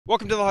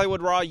Welcome to the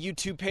Hollywood Raw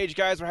YouTube page,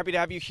 guys. We're happy to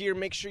have you here.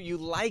 Make sure you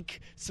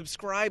like,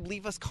 subscribe,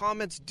 leave us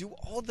comments, do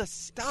all the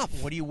stuff.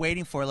 What are you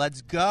waiting for?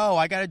 Let's go.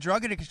 I got a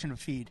drug addiction to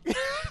feed.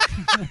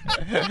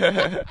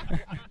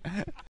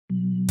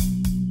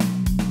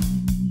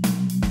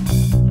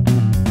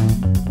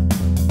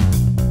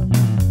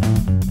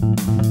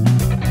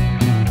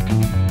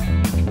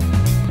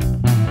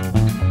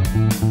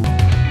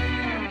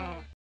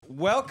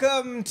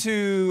 Welcome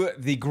to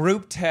the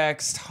group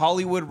text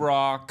Hollywood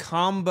Raw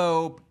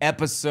combo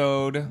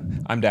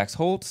episode. I'm Dax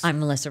Holt. I'm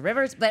Mellissa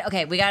Rivers. But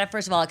okay, we got to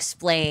first of all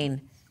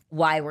explain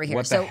why we're here.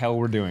 What the hell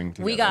we're doing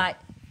together. We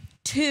got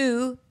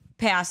 2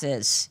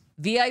 passes,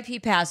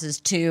 VIP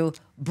passes to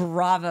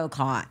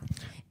BravoCon.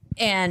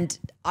 And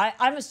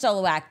I'm a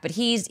solo act, but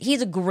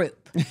he's a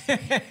group.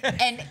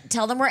 And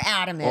tell them where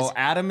Adam is. Well,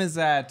 Adam is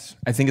at,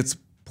 I think it's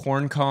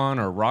PornCon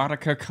or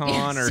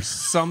EroticaCon or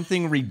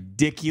something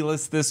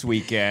ridiculous this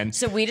weekend.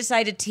 So we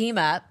decided to team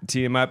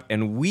up.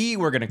 And we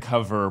were going to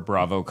cover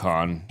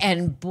BravoCon.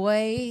 And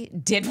boy,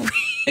 did we.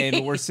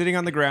 And we're sitting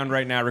on the ground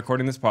right now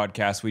recording this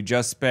podcast. We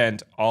just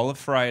spent all of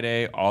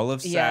Friday, all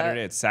of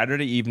Saturday. It's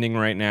Saturday evening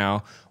right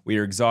now. We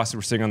are exhausted.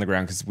 We're sitting on the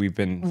ground because we've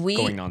been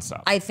going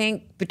nonstop. I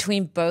think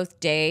between both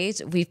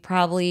days, we've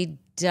probably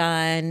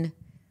done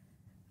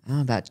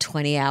about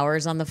 20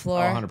 hours on the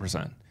floor.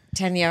 100%.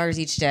 10 hours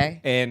each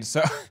day. And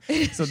so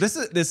this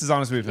is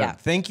honestly what we've done.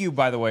 Thank you,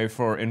 by the way,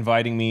 for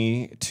inviting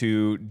me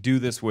to do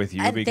this with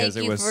you, because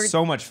it was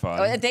so much fun.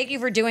 Oh, and thank you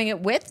for doing it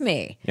with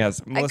me. Yes,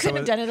 I couldn't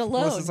have done it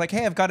alone. Melissa's like,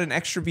 hey, I've got an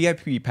extra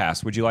VIP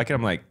pass. Would you like it?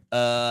 I'm like,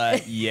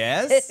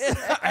 yes.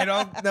 I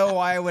don't know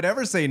why I would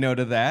ever say no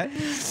to that.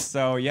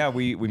 So yeah,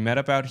 we met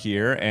up out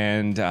here,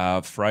 and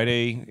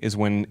Friday is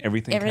when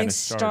everything kind of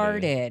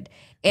started.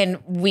 And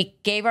we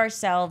gave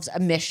ourselves a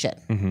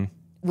mission.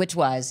 Which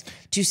was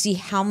to see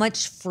how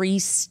much free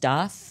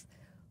stuff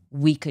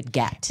we could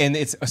get. And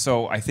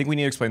so I think we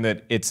need to explain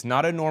that it's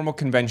not a normal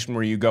convention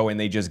where you go and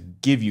they just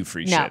give you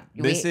free shit.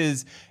 This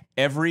is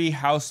every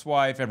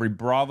housewife, every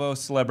Bravo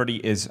celebrity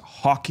is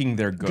hawking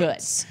their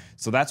goods.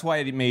 So that's why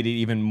it made it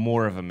even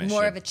more of a mission.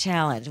 More of a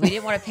challenge. We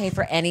didn't want to pay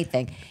for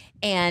anything.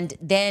 And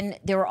then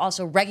there were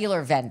also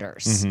regular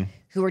vendors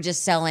who were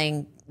just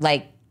selling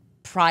like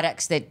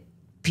products that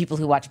people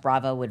who watch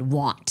Bravo would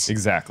want.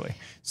 Exactly.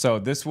 So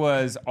this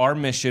was our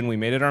mission. We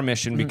made it our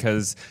mission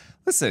because,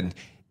 listen,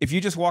 if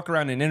you just walk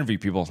around and interview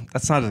people,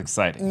 that's not as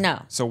exciting.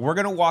 No. So we're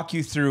going to walk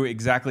you through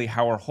exactly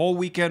how our whole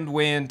weekend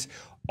went,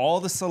 all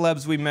the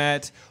celebs we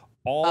met,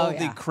 all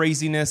the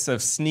craziness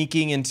of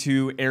sneaking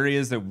into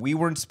areas that we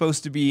weren't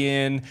supposed to be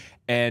in,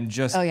 and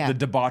just the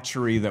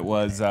debauchery that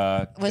was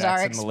Dax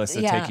and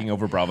Mellissa taking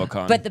over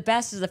BravoCon. But the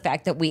best is the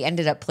fact that we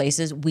ended up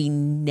places we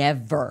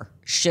never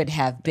should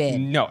have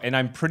been. No, and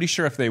I'm pretty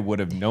sure if they would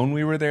have known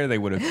we were there, they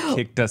would have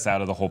kicked us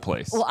out of the whole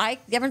place. Well,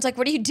 everyone's like,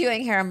 "What are you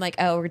doing here?" I'm like,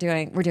 "Oh, we're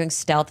doing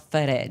stealth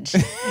footage.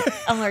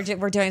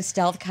 We're doing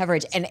stealth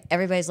coverage." And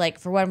everybody's like,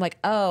 "For what?" I'm like,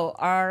 "Oh,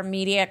 our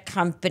media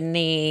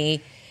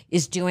company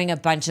is doing a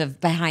bunch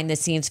of behind the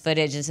scenes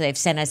footage, and so they've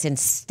sent us in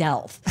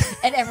stealth."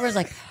 And everyone's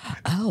like,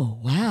 "Oh,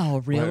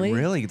 wow, really? Well,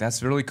 really?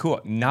 That's really cool."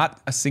 Not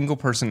a single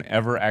person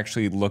ever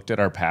actually looked at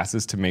our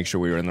passes to make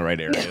sure we were in the right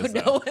areas.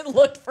 No one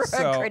looked for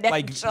a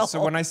credential.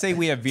 So when I say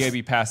we have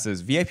VIP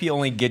passes, VIP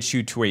only gets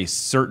you to a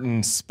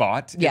certain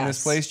spot in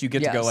this place. You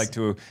get to go like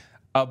to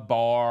a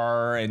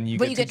bar, and you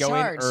get to go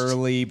charged in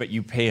early, but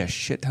you pay a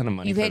shit ton of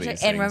money for these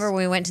things. And remember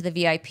when we went to the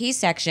VIP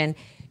section,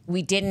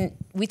 we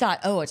thought,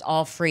 oh, it's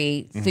all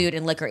free food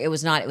and liquor. It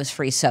was not. It was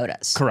free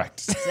sodas.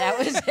 Correct. So that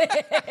was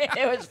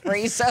it was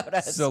free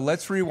sodas. So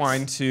let's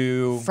rewind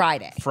to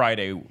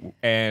Friday,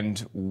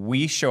 and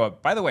we show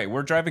up. By the way,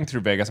 we're driving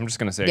through Vegas. I'm just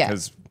going to say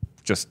because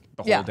just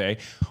the whole day.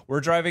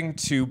 We're driving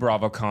to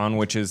BravoCon,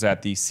 which is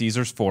at the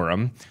Caesars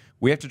Forum.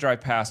 We have to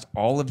drive past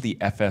all of the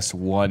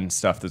FS1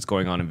 stuff that's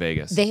going on in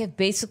Vegas. They have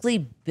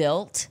basically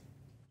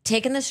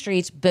taken the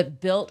streets, but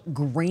built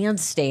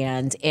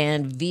grandstands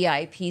and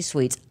VIP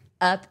suites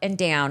up and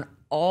down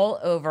all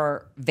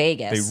over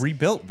Vegas. They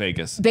rebuilt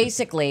Vegas.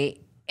 Basically,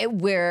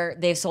 where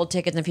they've sold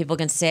tickets and people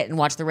can sit and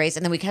watch the race.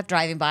 And then we kept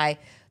driving by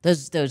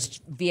those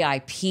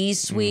VIP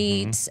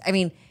suites. I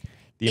mean,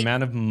 the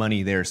amount of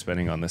money they're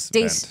spending on this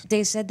event.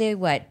 They said they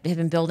have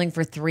been building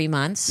for 3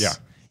 months. Yeah.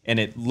 And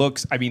it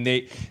looks, I mean,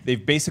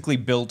 they've basically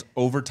built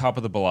over top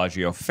of the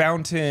Bellagio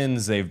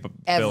fountains. They've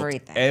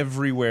built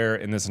everywhere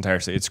in this entire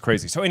city. It's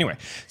crazy. So anyway,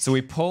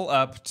 we pull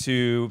up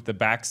to the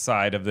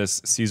backside of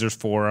this Caesars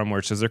Forum,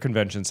 which is their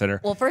convention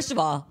center. Well, first of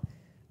all,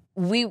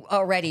 we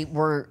already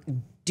were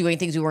doing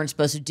things we weren't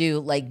supposed to do,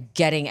 like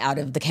getting out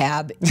of the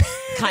cab,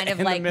 kind of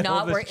like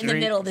we're in the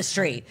middle of the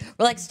street.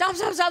 We're like, stop.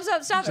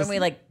 And we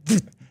like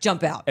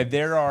jump out. And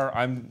there are,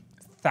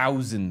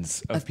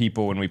 thousands of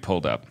people when we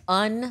pulled up.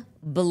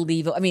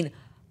 Unbelievable. I mean,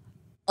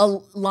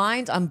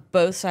 lines on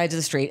both sides of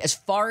the street as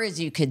far as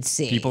you could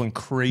see. People in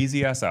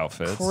crazy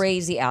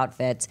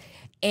outfits.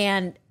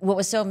 And what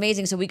was so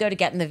amazing, so we go to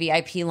get in the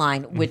VIP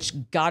line, which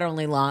God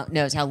only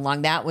knows how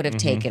long that would have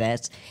taken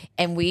us.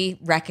 And we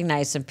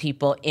recognized some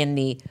people in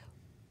the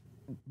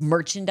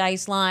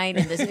merchandise line,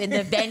 in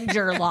the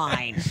vendor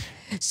line.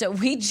 So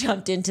we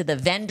jumped into the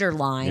vendor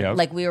line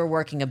like we were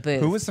working a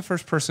booth. Who was the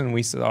first person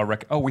we saw?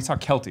 We saw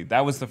Kelty.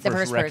 That was the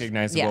first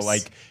recognizable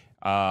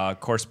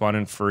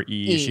correspondent for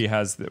E.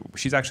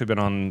 She's actually been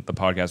on the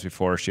podcast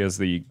before. She has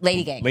the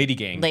Lady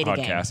Gang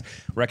podcast.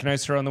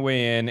 Recognized her on the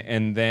way in,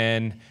 and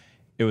then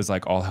it was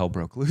like all hell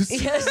broke loose.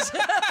 Yes.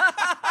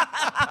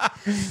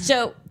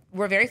 So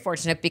we're very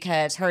fortunate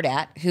because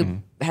Herdat,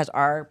 who has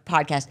our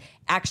podcast,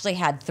 actually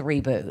had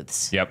 3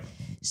 booths. Yep.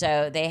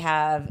 So they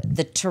have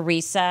the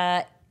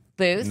Teresa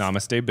booth.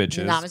 Namaste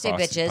Bitches.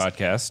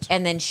 Podcast.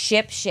 And then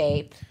Ship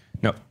Shape.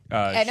 No.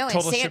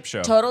 Total Ship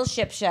Show. Total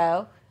Ship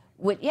Show.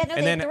 They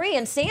had 3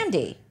 and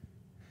Sandy.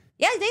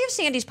 Yeah, they have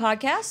Sandy's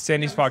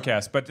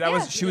podcast. But that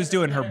was she was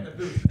doing her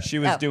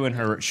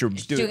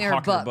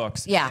her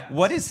books. Yeah.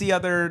 What is the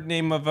other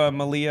name of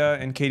Malia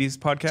and Katie's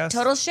podcast?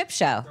 Total Ship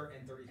Show.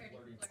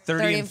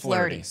 30 and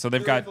Flirty. So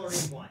they've got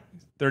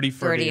 30,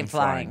 40, and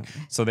Flying.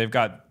 So they've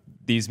got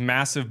these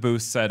massive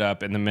booths set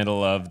up in the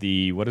middle of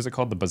the, what is it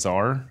called? The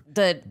bazaar?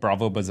 The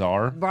Bravo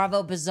Bazaar.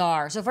 Bravo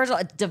Bazaar. So first of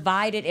all, it's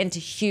divided into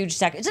huge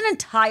sections. It's an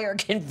entire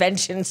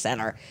convention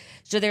center.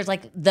 So there's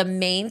like the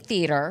main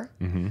theater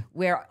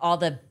where all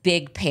the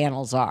big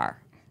panels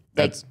are.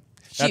 That's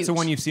the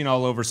one you've seen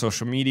all over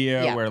social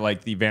media where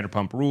like the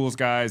Vanderpump Rules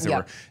guys, they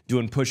were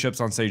doing push-ups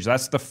on stage.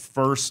 That's the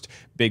first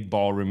big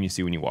ballroom you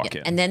see when you walk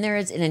in. And then there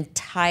is an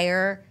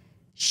entire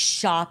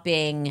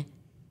shopping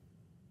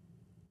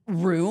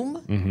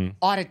room,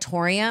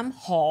 auditorium,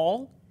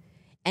 hall,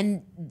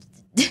 and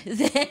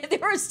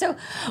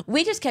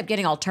we just kept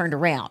getting all turned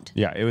around.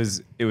 Yeah, it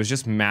was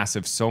just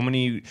massive. So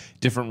many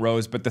different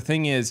rows. But the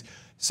thing is,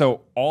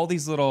 so all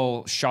these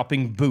little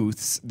shopping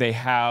booths, they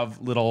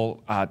have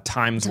little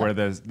times where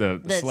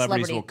the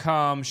celebrities will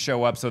come,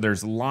 show up. So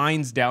there's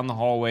lines down the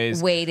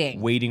hallways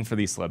waiting for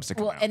these celebs to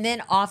come out. And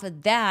then off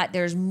of that,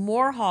 there's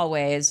more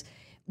hallways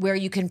where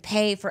you can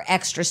pay for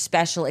extra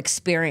special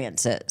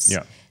experiences.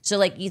 Yeah. So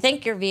like you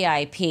think your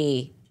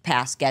VIP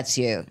pass gets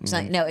you. It's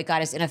like, no, it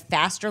got us in a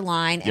faster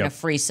line and a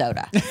free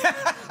soda.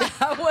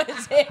 That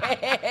was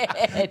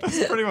it.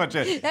 That's pretty much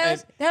it.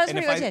 That was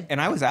pretty much it.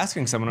 And I was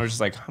asking someone, I was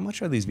just like, how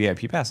much are these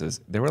VIP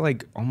passes? They were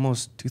like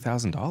almost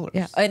 $2,000.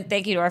 Yeah. And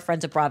thank you to our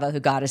friends at Bravo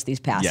who got us these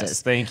passes.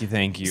 Yes,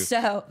 thank you.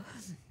 So...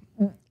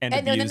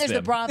 And then there's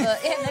the Bravo,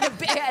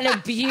 and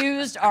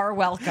abused our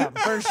welcome,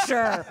 for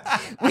sure.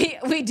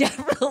 We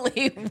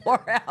definitely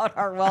wore out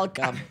our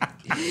welcome.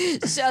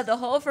 So the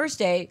whole first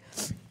day,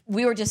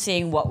 we were just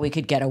seeing what we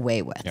could get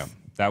away with. Yeah,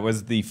 that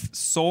was the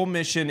sole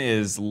mission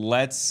is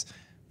let's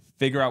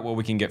figure out what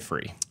we can get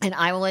free. And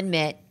I will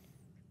admit,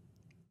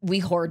 we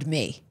hoard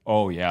me.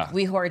 Oh, yeah.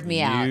 We hoard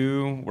me out.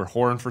 You were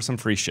whoring for some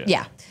free shit.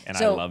 Yeah. And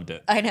I loved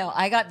it. I know.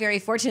 I got very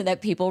fortunate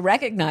that people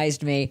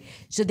recognized me.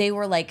 So they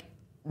were like,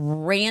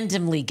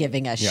 randomly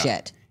giving us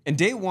shit. And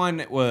day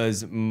 1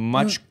 was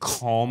much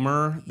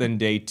calmer than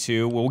day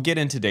 2. We'll get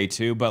into day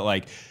 2, but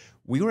like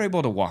we were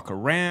able to walk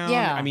around.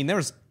 Yeah. I mean,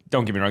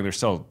 don't get me wrong, there's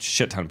still a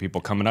shit ton of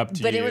people coming up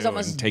to you it was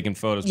almost, and taking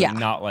photos, but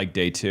not like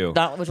day 2.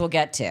 Which we'll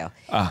get to.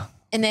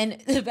 And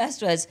then the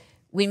best was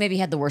we maybe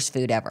had the worst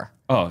food ever.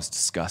 Oh, it's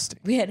disgusting.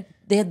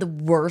 They had the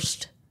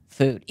worst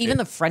food. Even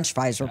the French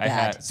fries were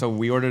bad. So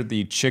we ordered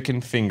the chicken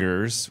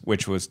fingers,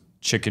 which was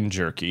chicken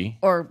jerky.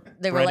 Or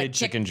they were breaded like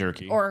chicken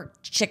jerky. Or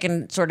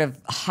chicken sort of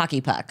hockey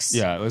pucks.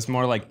 Yeah, it was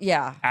more like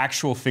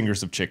actual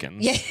fingers of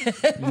chickens. Yeah.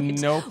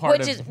 No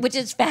part which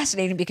is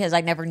fascinating because I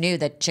never knew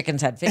that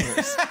chickens had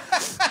fingers.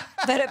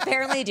 But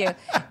apparently do.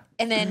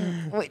 And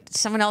then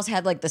someone else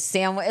had like the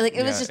sandwich. Like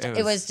it was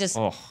just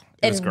oh,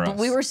 it was gross.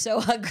 We were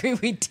so hungry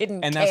we didn't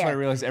care. And that's why I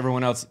realized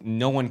everyone else,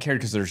 no one cared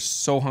because they're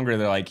so hungry.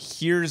 They're like,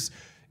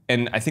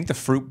 and I think the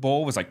fruit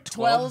bowl was like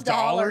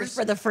 $12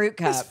 for the fruit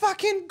cup. It's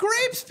fucking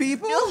grapes,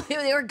 people. No,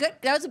 they were good.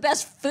 That was the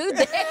best food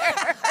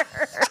there.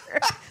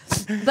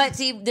 But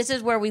see, this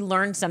is where we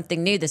learned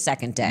something new the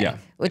second day,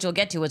 which we'll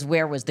get to was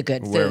where was the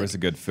good food. Where was the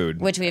good food.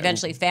 Which we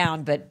eventually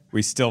found, but...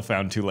 We still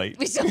found too late.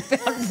 We still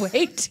found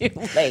way too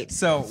late.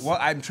 So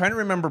I'm trying to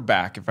remember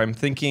back, if I'm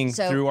thinking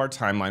through our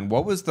timeline,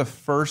 what was the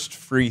first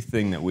free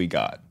thing that we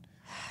got?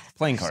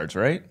 Playing cards,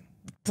 right?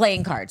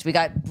 Playing cards. We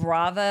got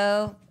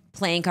Bravo...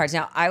 playing cards.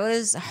 Now, I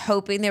was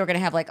hoping they were going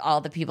to have like all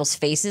the people's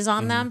faces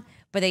on them,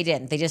 but they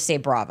didn't. They just say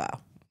Bravo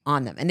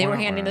on them. And they were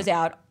handing those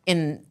out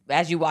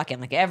as you walk in.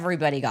 Like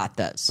everybody got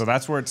those. So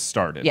that's where it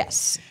started.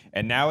 Yes.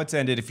 And now it's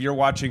ended. If you're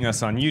watching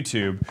us on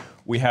YouTube,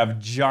 we have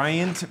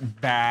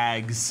giant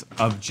bags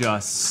of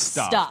just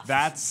stuff.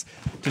 That's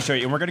to show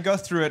you. And we're going to go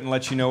through it and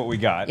let you know what we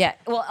got. Yeah.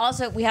 Well,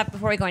 also,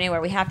 before we go anywhere,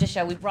 we have to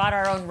show we brought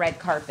our own red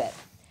carpet.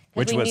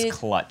 Which was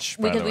clutch,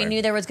 by the way. Because we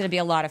knew there was going to be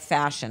a lot of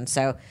fashion.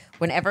 So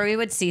whenever we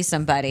would see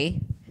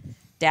somebody,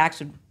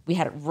 we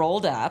had it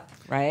rolled up,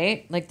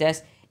 right? Like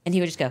this. And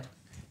he would just go.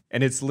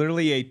 And it's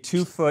literally a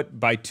 2-foot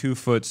by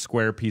 2-foot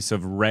square piece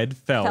of red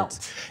felt.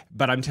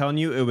 But I'm telling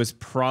you, it was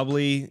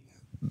probably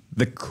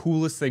the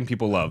coolest thing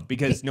people love.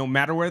 Because no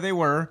matter where they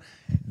were,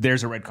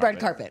 there's a red carpet.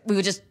 Red carpet. We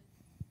would just...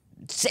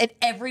 And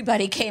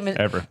everybody came in.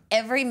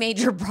 Every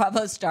major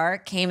Bravo star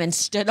came and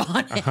stood on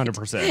it.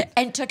 100%.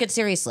 And took it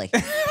seriously.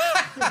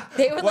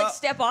 They would like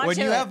step onto when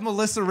you it. have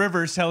Mellissa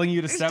Rivers telling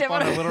you to step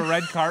on a little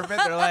red carpet,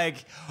 they're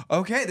like,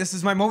 okay, this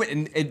is my moment.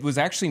 And it was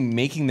actually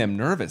making them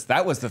nervous.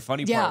 That was the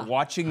funny part.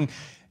 Watching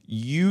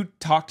you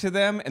talk to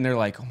them and they're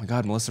like, oh my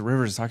God, Mellissa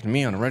Rivers is talking to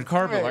me on a red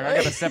carpet. Like, I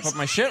got to step up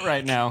my shit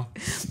right now.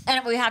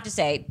 And we have to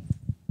say,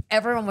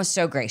 everyone was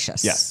so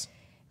gracious. Yes.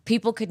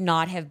 People could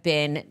not have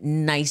been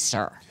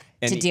nicer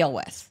to deal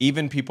with.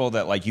 Even people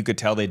that like you could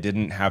tell they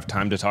didn't have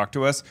time to talk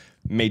to us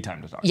made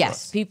time to talk to us.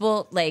 Yes,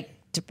 people like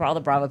to all the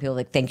Bravo people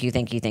like thank you,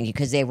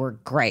 because they were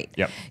great.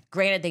 Yep.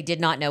 Granted, they did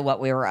not know what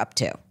we were up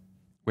to.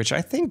 Which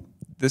I think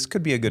this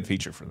could be a good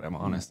feature for them,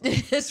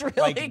 honestly. It's really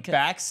like good.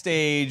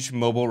 Backstage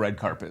mobile red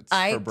carpets for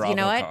BravoCon. You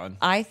know what?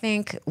 I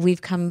think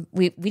we've come.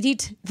 We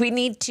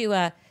need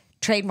to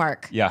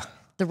trademark. Yeah.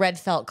 The red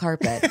felt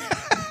carpet.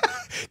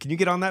 Can you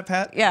get on that,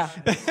 Pat? Yeah.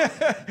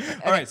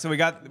 All right, so we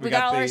got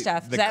all our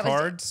stuff. The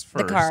cards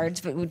first. The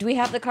cards. But do we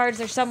have the cards?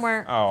 They're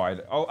somewhere.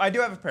 I do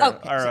have a pair.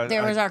 So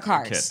there was our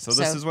cards. Kit. So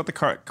this is what the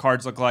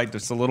cards look like.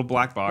 Just a little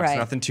black box. Right.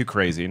 Nothing too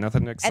crazy.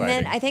 Nothing exciting.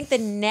 And then I think the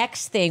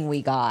next thing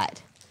we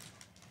got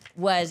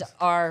was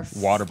our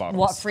water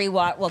bottles. Free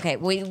water. Okay,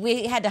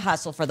 we had to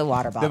hustle for the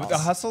water bottles. The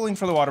hustling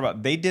for the water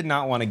bottle. They did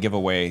not want to give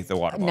away the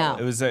water bottle.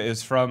 No. It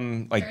was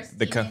from like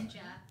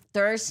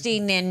Thirsty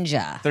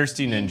Ninja.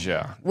 Thirsty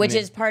Ninja. Which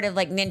is part of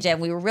like Ninja.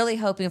 And we were really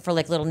hoping for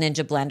like little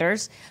Ninja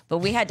blenders, but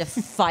we had to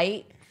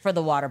fight for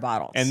the water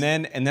bottles. And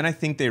then I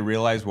think they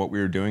realized what we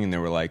were doing and they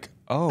were like,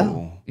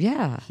 oh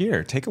yeah.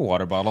 Here, take a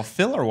water bottle,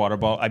 fill our water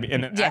bottle. I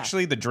mean,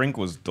 actually the drink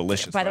was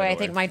delicious. By the way, I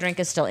think my drink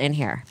is still in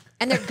here.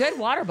 And they're good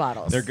water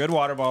bottles. They're good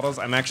water bottles.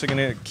 I'm actually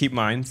going to keep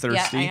mine.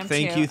 Thirsty. Yeah, I am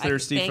Thank too. you,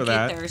 Thirsty, for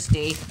that. Thank you,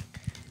 Thirsty.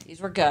 These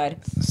were good.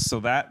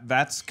 So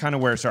that's kind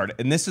of where it started.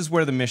 And this is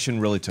where the mission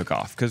really took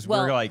off. Because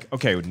we're like,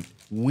 okay,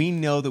 we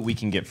know that we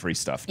can get free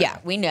stuff now. Yeah,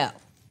 we know.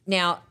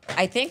 Now,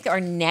 I think our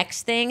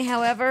next thing,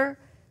 however,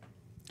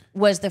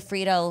 was the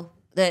Frito,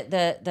 the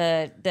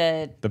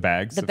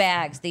bags. The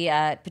bags.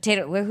 The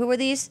potato, who were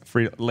these?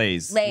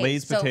 Lay's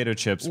So potato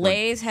chips.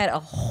 Lay's had a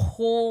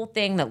whole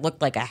thing that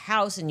looked like a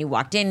house, and you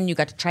walked in and you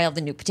got to try all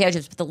the new potato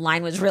chips, but the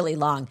line was really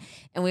long.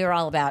 And we were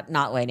all about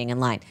not waiting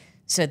in line.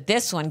 So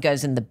this one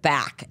goes in the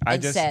back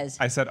and says...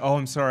 I said, oh,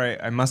 I'm sorry.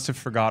 I must have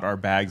forgot our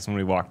bags when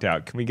we walked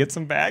out. Can we get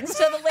some bags?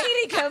 So the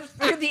lady comes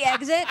through the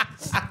exit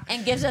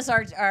and gives us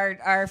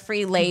our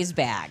free Lay's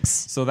bags.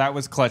 So that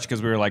was clutch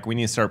because we were like, we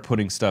need to start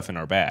putting stuff in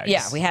our bags.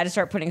 Yeah, we had to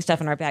start putting stuff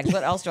in our bags.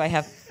 What else do I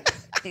have?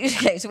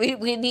 Okay, so we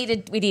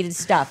needed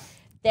stuff.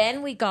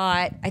 Then we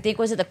got, I think,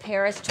 was it the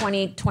Paris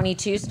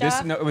 2022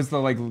 stuff? No, it was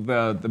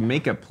the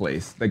makeup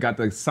place. They got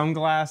the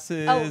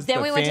sunglasses, the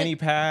fanny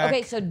pack.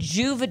 Okay, so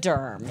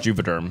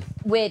Juvederm.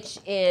 Which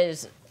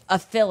is a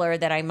filler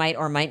that I might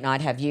or might not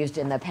have used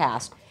in the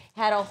past,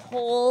 had a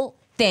whole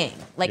thing.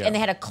 And they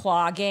had a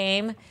claw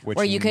game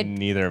where you could...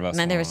 neither of us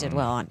did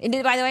well on.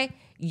 And by the way,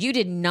 you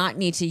did not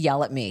need to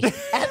yell at me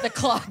at the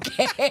claw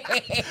game.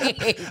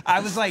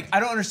 I was like, I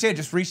don't understand.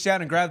 Just reach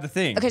down and grab the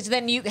thing. Okay, so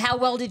then how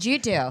well did you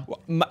do?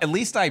 Well, at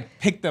least I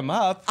picked them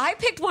up. I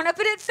picked one up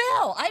and it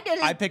fell.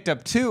 I picked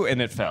up two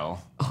and it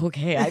fell.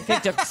 Okay, I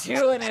picked up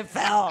two and it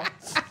fell.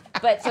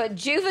 But so at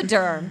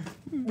Juvederm,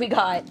 we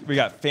got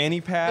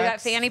fanny packs. We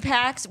got fanny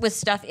packs with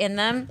stuff in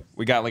them.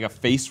 We got like a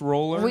face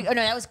roller. No,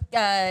 that was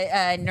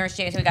Nurse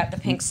Jane. So we got the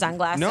pink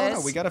sunglasses.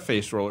 No, we got a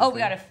face roller. Oh, we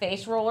got a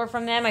face roller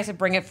from them. I said,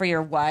 bring it for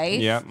your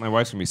wife. Yeah, my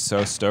wife's gonna be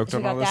so stoked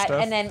on all this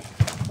stuff. And then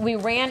we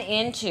ran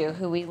into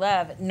who we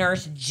love,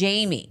 Nurse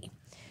Jamie,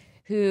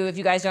 who, if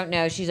you guys don't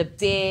know, she's a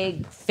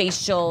big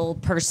facial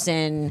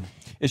person.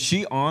 Is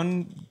she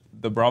on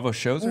the Bravo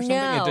shows or something?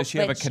 No, does she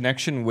have a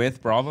connection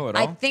with Bravo at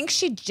all? I think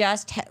she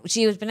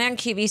she was been on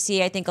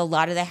QVC. I think a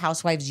lot of the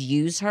housewives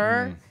use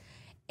her.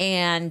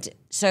 And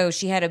so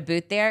she had a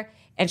booth there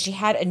and she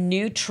had a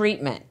new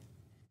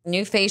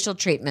facial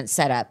treatment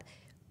set up,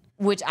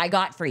 which I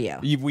got for you.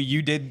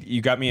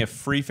 You got me a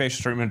free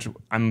facial treatment, which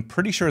I'm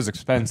pretty sure is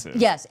expensive.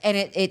 Yes, and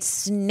it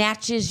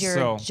snatches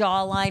your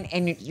jawline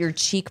and your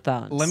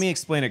cheekbones. Let me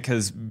explain it,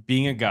 because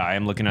being a guy,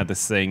 I'm looking at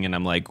this thing and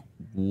I'm like,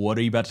 what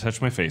are you about to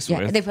touch my face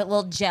with? They put a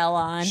little gel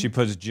on. She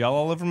puts gel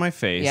all over my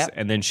face,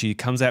 and then she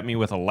comes at me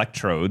with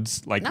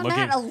electrodes. Not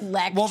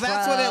electrodes. Well,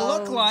 that's what it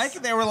looked like.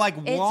 They were like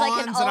wands,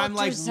 like and I'm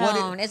like,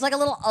 what? It's like a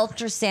little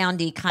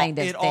ultrasoundy kind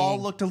of thing. It all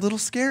looked a little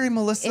scary,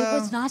 Melissa. It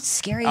was not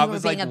scary. You were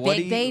being a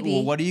big baby.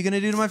 Well, what are you going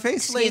to do to my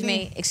face,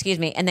 lady? Excuse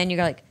me. And then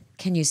you're like,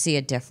 can you see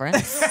a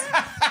difference?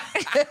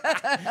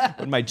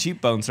 When my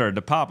cheekbone started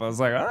to pop, I was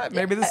like, all right,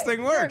 maybe this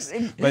thing works.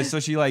 But so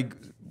she would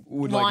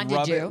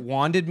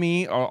wanded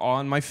me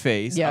on my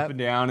face, up and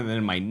down, and then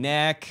in my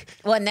neck.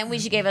 Well, and then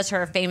she gave us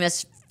her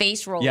famous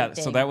face roller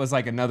thing. So that was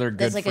like another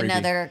good freebie.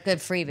 Another good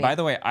freebie. By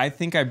the way, I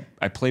think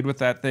I played with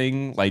that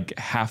thing like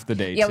half the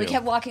day, too. We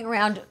kept walking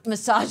around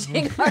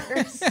massaging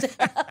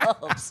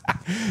ourselves.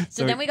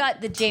 So then we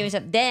got the Jamie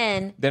stuff.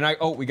 Then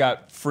we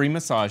got free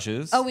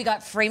massages. Oh, we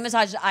got free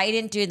massages. I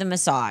didn't do the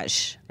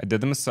massage. I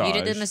did the massage. You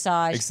did the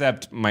massage.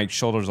 Except my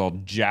shoulder's all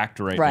jacked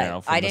right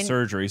now from the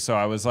surgery. So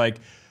I was like,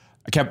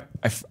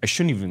 I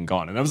shouldn't have even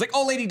gone. And I was like,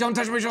 oh, lady, don't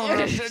touch my shoulder.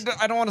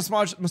 I don't want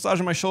to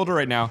massage my shoulder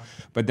right now.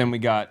 But then we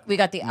got the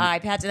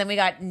iPads, and then we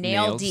got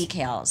nail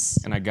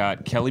decals. And I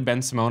got Kelly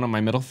Ben Simone on my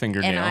middle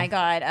fingernail. And I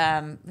got,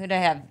 who did I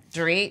have?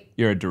 Dorit?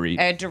 You're a Dorit.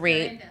 I had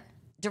Dorit.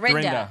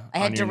 Dorinda. I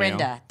had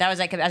Dorinda. That was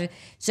like,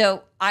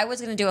 so I was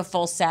going to do a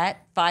full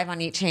set, 5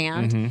 on each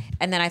hand.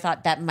 And then I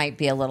thought that might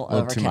be a little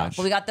overkill. Too much.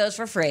 But we got those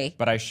for free.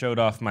 But I showed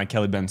off my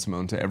Kelly Ben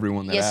Simone to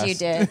everyone that asked.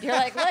 Yes, you did. You're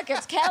like, look,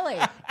 it's Kelly.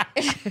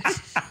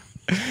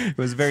 It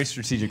was very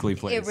strategically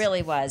placed. It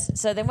really was.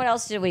 So then what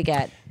else did we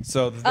get?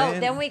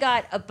 Then we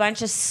got a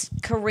bunch of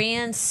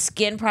Korean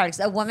skin products.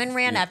 A woman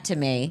ran up to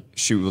me.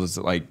 She was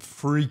like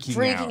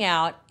freaking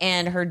out.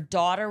 And her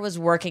daughter was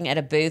working at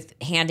a booth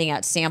handing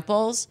out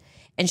samples.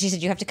 And she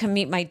said, you have to come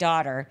meet my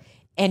daughter.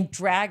 And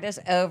dragged us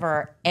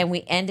over. And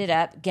we ended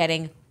up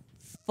getting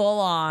full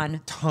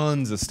on.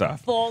 Tons of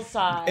stuff. Full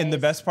size. And the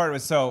best part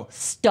was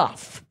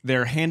stuff.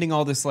 They're handing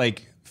all this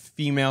like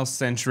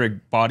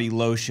female-centric body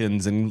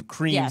lotions and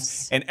creams.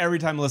 Yes. And every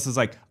time Melissa's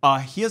like,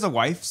 he has a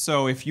wife,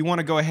 so if you want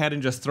to go ahead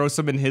and just throw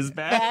some in his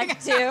bag.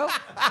 too.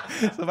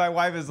 So my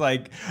wife is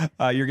like,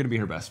 you're going to be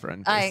her best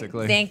friend,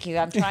 basically. Thank you.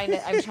 I'm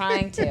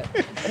trying to.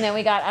 And then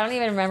we got, I don't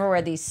even remember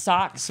where these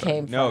socks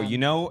came from.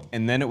 No,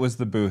 and then it was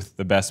the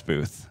best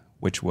booth,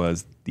 which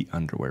was the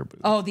underwear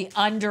booth. Oh, the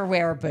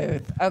underwear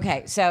booth.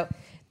 Okay, so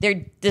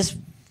they're this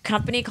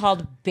company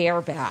called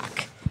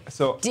Bareback.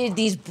 So did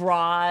these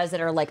bras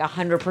that are like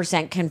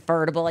 100%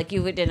 convertible, like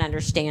you didn't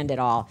understand it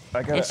all.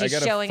 And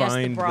she's showing us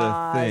the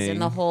bras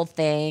and the whole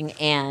thing,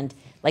 and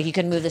like you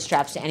can move the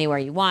straps to anywhere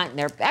you want, and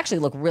they actually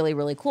look really,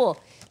 really cool.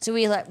 So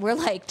we're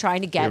like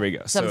trying to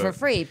get some for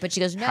free, but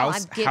she goes, no,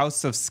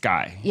 House of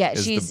Sky. Yeah,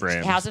 she's the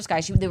brand. House of Sky.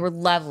 They were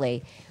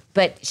lovely.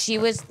 But she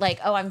was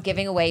like, oh, I'm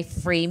giving away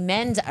free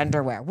men's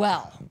underwear.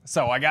 Well.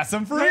 So I got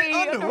some free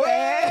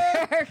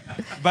underwear.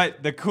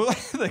 But the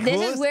coolest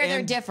this is where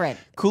they're different.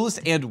 Coolest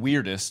and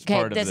weirdest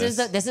part of this.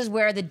 This is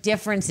where the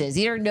difference is.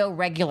 These are no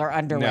regular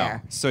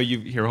underwear. No. So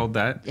here, hold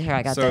that. Here,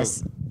 I got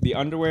this. The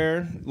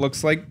underwear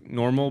looks like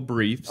normal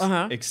briefs,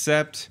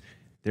 except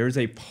there's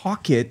a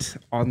pocket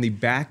on the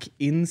back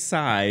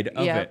inside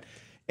of it.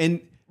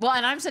 And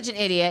I'm such an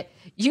idiot.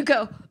 You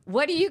go,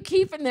 what do you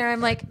keep in there?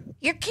 I'm like,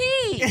 your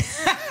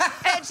keys.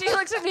 And she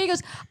looks at me and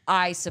goes,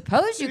 I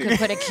suppose you could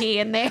put a key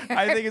in there.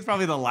 I think it's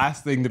probably the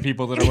last thing the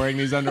people that are wearing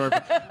these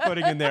underwear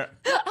putting in there.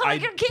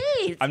 Your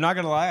keys. I'm not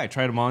going to lie. I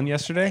tried them on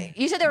yesterday.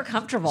 You said they were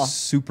comfortable.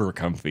 Super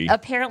comfy.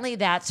 Apparently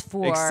that's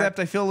for... Except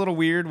I feel a little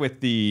weird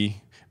with the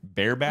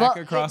bareback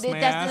across my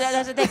ass.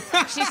 That's the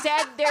thing.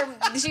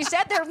 She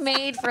said they're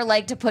made for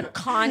like to put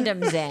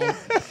condoms in.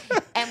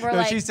 And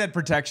we're she said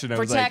protection. I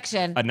was like,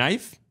 a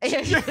knife?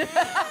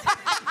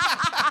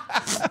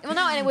 Well,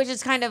 no, and which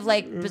is kind of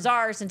like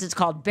bizarre since it's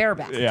called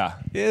bareback. Yeah,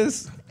 it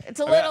is. It's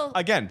a little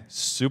again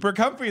super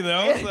comfy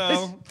though,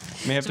 so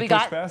may have to push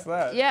past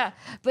that. Yeah,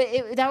 but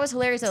that was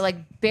hilarious. Though,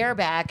 like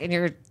bareback,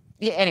 and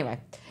anyway.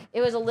 It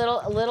was a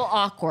little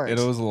awkward. It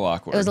was a little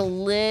awkward. It was a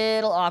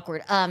little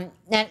awkward.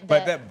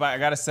 But I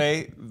gotta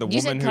say, the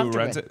woman who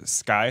runs it,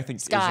 Sky, I think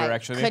is her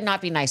actually. Could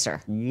not be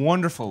nicer.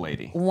 Wonderful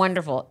lady.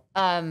 Wonderful.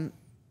 Oh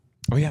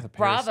yeah, the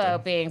Paris Bravo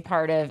thing. being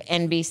part of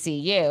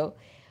NBCU,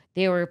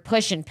 they were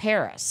pushing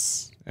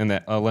Paris. And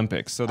the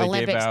Olympics. So they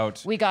gave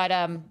out. We got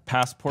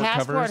passport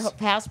covers.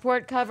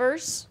 Passport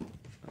covers.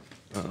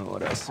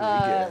 What else did we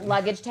get?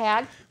 Luggage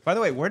tag. By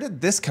the way, where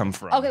did this come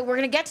from? Okay, we're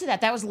gonna get to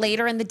that. That was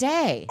later in the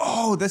day.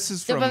 Oh, this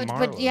is from Marlo.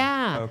 But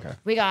yeah. Okay.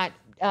 We got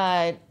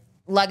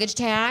luggage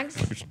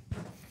tags.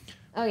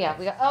 Oh yeah,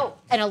 we got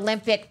an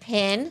Olympic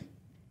pin.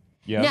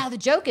 Yeah. Now the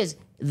joke is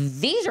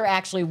these are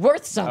actually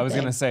worth something. I was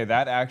gonna say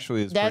that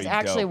actually is. That's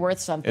actually dope. Worth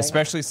something.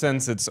 Especially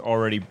since it's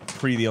already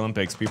pre the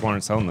Olympics. People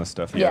aren't selling this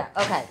stuff yet.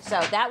 Yeah. Okay. So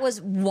that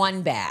was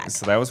one bag.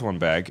 So that was one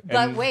bag.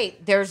 But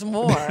wait, there's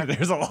more.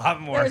 There's a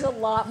lot more. There's a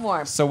lot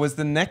more. So was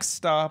the next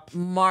stop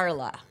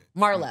Marlo?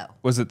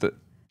 Was it the?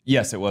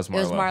 Yes, it was Marlo. It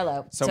was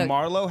Marlo. So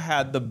Marlo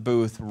had the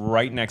booth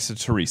right next to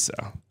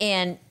Teresa.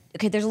 And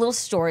okay, there's a little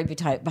story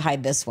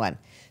behind this one.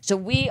 So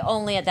we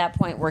only at that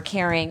point were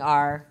carrying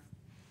our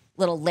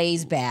little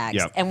Lay's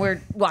bags, and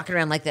we're walking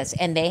around like this,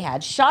 and they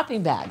had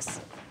shopping bags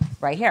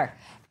right here.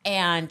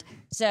 And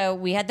so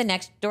we had the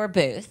next door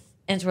booth,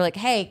 and so we're like,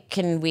 hey,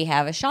 can we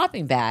have a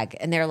shopping bag?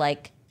 And they're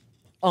like,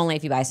 only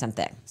if you buy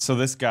something. So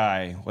this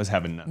guy was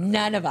having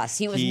none of us.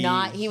 He was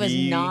not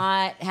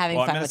having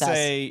fun with us.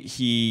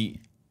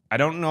 I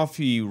don't know if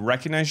he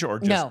recognized you or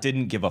just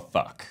didn't give a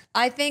fuck.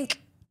 I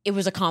think it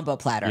was a combo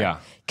platter. Yeah.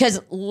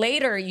 Because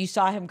later you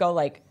saw him go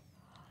like,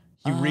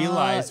 he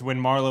realized when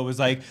Marlo was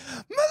like,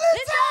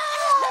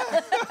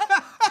 Mellissa!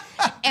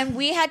 And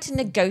we had to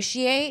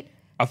negotiate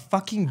a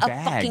fucking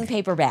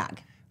paper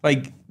bag.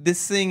 Like,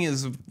 this thing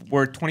is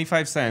worth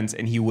 25 cents,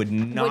 and he would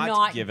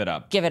not give it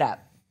up.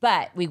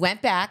 But we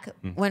went back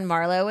when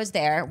Marlo was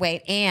there.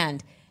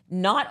 And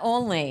not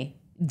only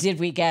did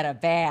we get a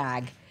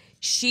bag,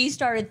 she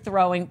started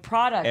throwing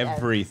product.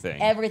 Everything.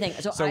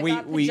 So I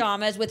got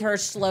pajamas with her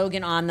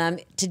slogan on them.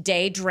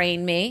 Today,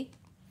 drain me.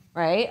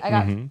 right? I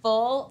got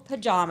full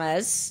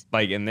pajamas.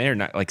 Like, and they're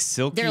not like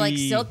silky. They're like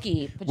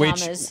silky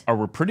pajamas. Which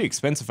were pretty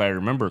expensive, if I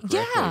remember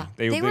correctly. Yeah,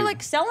 they were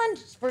like selling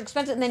for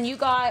expensive. And then you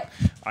got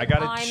I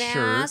got eye a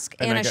mask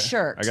shirt and a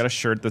shirt. I got a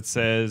shirt that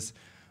says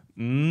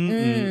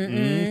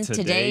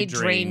 "Today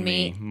drained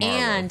me,"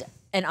 and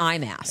an eye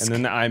mask. And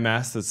then the eye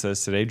mask that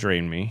says "Today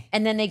drained me."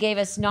 And then they gave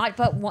us not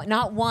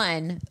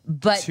one,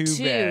 but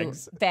two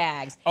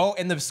bags. Oh,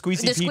 and the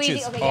squeezy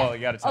peaches. Okay, oh, you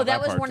got to tell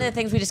that was one of the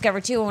things we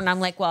discovered too. And I'm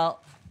like,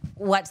 well,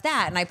 what's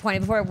that? And I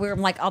pointed before.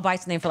 I'm like, I'll buy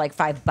something for like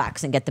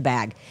 $5 and get the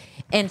bag.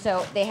 And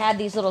so they had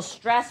these little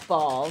stress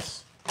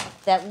balls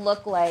that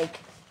look like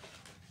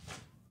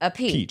a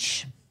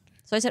peach.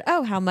 So I said,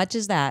 oh, how much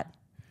is that?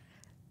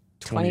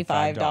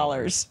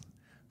 $25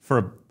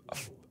 for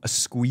a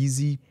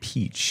squeezy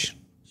peach.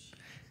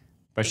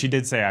 But she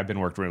did say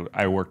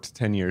I worked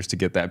 10 years to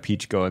get that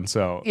peach going,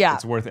 so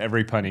it's worth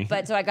every penny.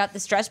 But so I got the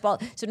stress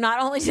ball. So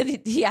not only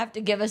did he have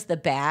to give us the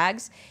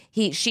bags,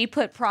 she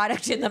put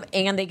product in them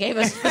and they gave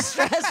us the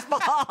stress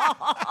ball.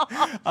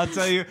 I'll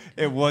tell you,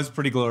 it was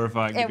pretty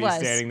glorifying to be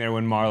standing there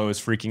when Marlo was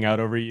freaking out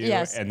over you.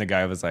 Yes. And the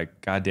guy was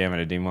like, God damn it,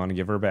 I didn't want to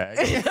give her a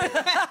bag.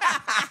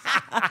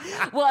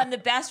 Well, and the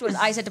best was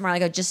I said to Marlo, I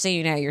go, just so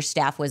you know, your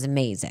staff was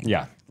amazing.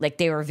 Yeah. Like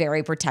they were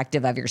very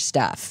protective of your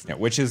stuff. Yeah,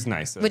 which is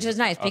nice. Which was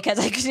nice because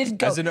I couldn't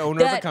go. As an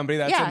owner of a company,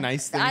 that's a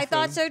nice thing. I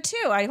thought so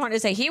too. I wanted to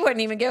say he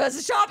wouldn't even give us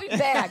a shopping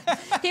bag.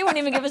 He wouldn't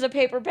even give us a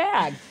paper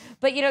bag.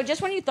 But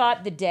just when you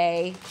thought the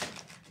day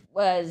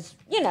was,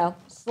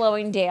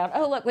 slowing down.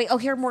 Oh, look, wait. Oh,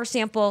 here, more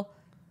sample.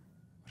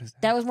 What is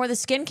that? That was more the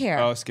skincare.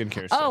 Oh,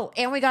 skincare. Oh,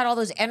 and we got all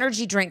those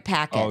energy drink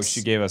packets. Oh,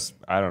 she gave us,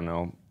 I don't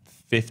know,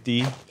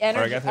 50. Here,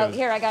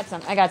 I got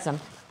some.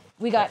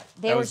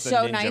 They were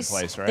so nice.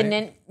 Place,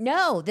 right?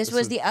 No, this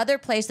was the other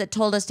place that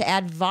told us to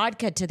add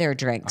vodka to their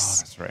drinks. Oh,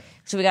 that's right.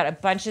 So we got a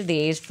bunch of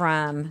these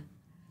from,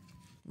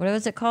 what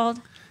was it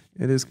called?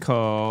 It is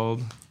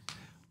called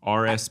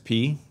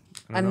RSP.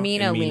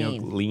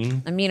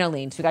 Amino-lean.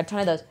 Amino-lean. So we got a ton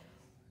of those.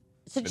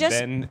 So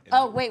then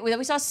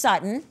we saw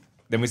Sutton.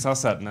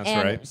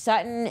 That's right.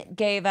 Sutton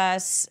gave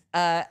us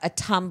a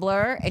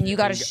tumbler, and you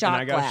got a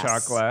shot glass. And I got a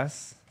shot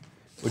glass,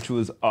 which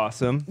was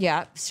awesome.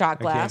 Yeah, shot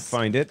glass. I can't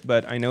find it,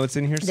 but I know it's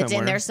in here somewhere. It's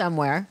in there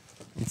somewhere.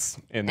 It's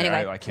in there.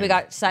 Anyway, we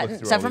got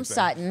Sutton, stuff from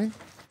Sutton.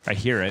 I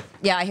hear it.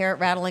 Yeah, I hear it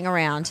rattling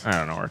around. I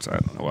don't know where it's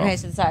at. Well. Okay,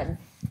 so Sutton.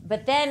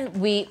 But then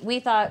we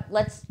thought,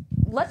 let's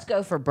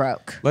go for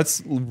broke.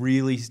 Let's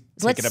really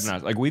take it up now.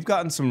 Like, we've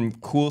gotten some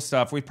cool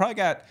stuff. We've probably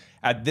got,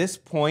 at this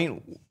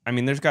point, I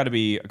mean, there's got to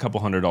be a couple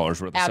 $100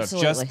 worth of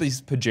stuff. Just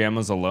these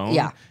pajamas alone,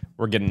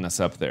 we're getting us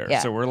up there. Yeah.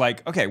 So we're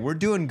like, okay, we're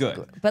doing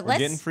good. But we're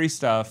getting free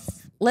stuff.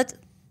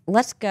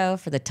 Let's go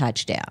for the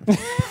touchdown.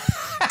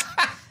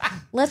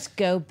 Let's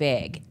go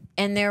big.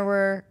 And there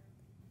were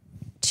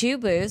 2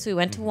 booths. We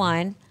went to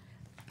one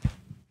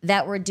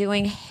that were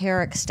doing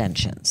hair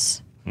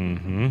extensions.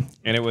 Mm-hmm.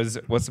 And it was,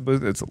 what's the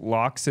booth? It's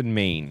Locks in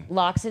Maine.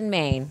 Locks in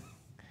Maine.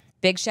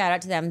 Big shout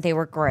out to them. They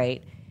were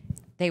great.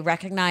 They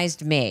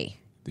recognized me.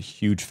 The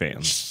huge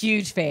fans.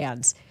 Huge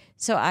fans.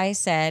 So I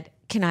said,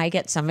 can I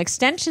get some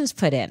extensions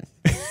put in?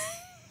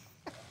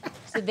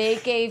 So they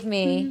gave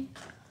me...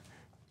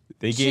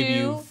 They gave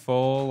you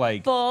full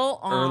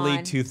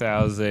early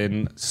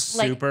 2000,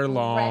 super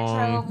long.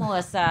 Retro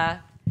Mellissa,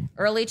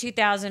 early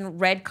 2000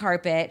 red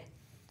carpet,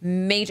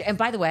 major. And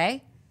by the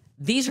way,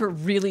 these are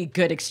really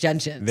good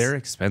extensions. They're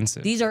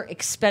expensive. These are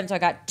expensive. I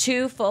got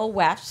 2 full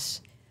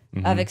wefts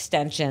of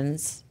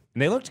extensions.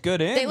 And they looked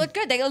good in. They looked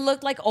good. They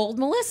looked like old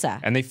Mellissa.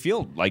 And they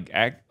feel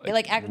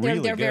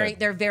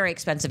they're very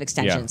expensive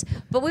extensions. Yeah.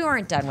 But we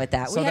weren't done with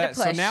that. We had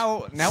to push.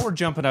 So now we're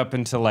jumping up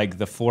into like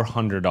the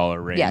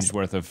 $400 range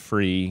worth of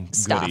free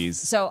stuff.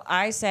 Goodies. So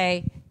I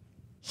say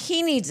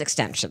he needs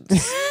extensions.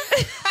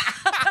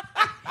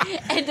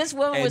 And this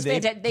woman was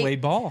fantastic. They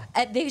played ball.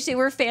 They say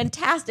we're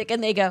fantastic,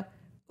 and they go,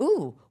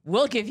 "Ooh,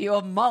 we'll give you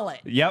a mullet."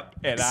 Yep,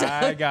 and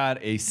I got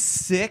a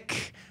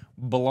sick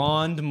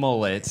blonde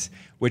mullet,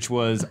 which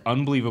was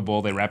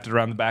unbelievable. They wrapped it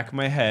around the back of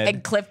my head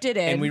and clipped it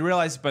in. And we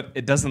realized, but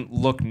it doesn't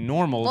look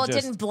normal. Well, just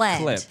it didn't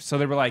blend. Clip. So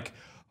they were like,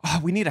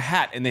 "Oh, we need a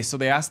hat." And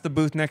they asked the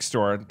booth next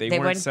door. They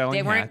weren't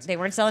selling hats. They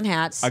weren't selling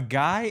hats. A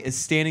guy is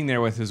standing there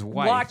with his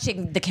wife,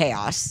 watching the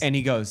chaos, and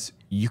he goes,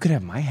 "You could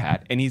have my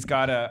hat." And he's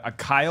got a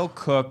Kyle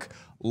Cook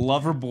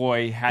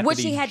Loverboy hat which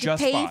that he had just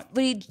to pay. bought.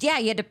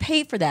 He had to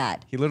pay for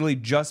that. He literally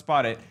just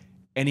bought it.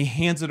 And he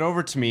hands it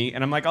over to me,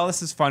 and I'm like, "Oh,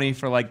 this is funny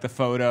for like the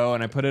photo."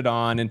 And I put it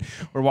on, and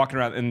we're walking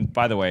around. And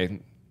by the way,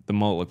 the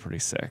mullet looked pretty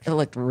sick. It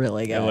looked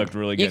really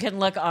good. You can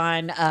look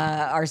on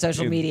our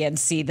social media and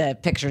see the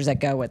pictures that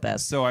go with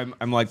this. So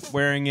I'm like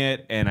wearing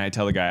it, and I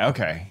tell the guy,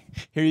 "Okay,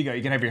 here you go.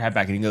 You can have your hat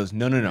back." And he goes,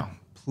 "No.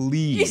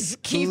 Please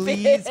keep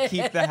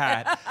the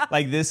hat.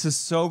 Like, this is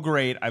so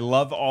great. I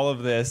love all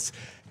of this."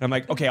 And I'm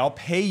like, "Okay, I'll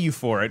pay you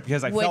for it,"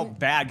 because I felt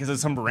bad because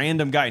it's some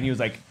random guy. And he was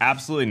like,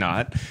 "Absolutely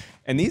not."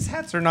 And these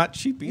hats are not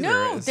cheap either.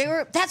 No, they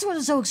were. That's what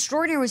was so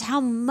extraordinary was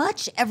how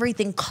much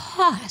everything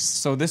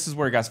cost. So this is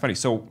where it got funny.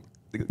 So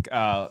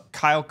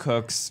Kyle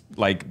Cook's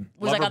like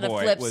was lover like on the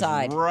boy flip was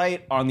side.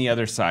 right on the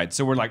other side.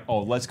 So we're like,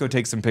 oh, let's go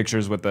take some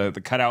pictures with the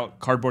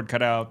cardboard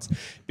cutouts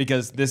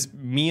because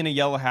me in a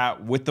yellow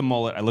hat with the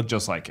mullet, I look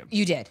just like him.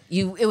 You did.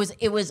 It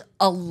was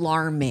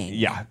alarming.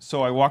 Yeah.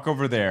 So I walk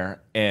over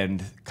there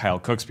and Kyle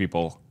Cook's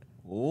people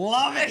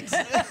love it.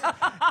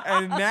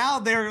 And now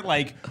they're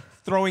like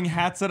throwing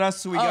hats at us,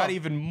 so we got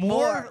even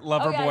more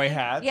Loverboy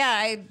hats. Yeah,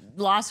 I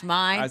lost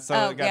mine.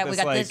 We got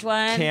this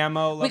one.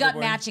 Camo Loverboy. We got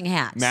matching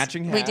hats.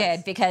 Matching hats. We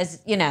did because,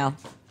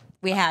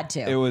 we had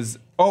to. It was,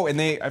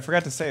 and I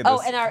forgot to say this. Oh,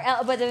 and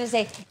but they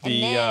say,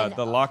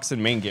 the Locks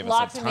in Maine gave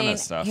us a ton of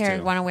stuff, Here,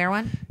 too. want to wear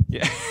one?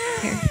 Yeah.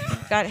 Here.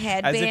 Got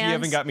headbands. As if you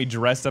haven't got me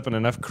dressed up in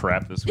enough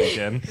crap this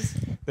weekend.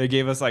 They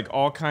gave us like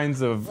all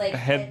kinds of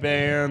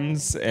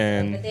headbands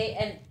and... But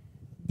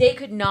they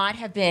could not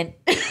have been...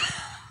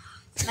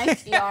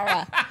 Nice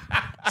tiara.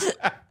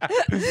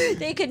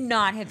 They could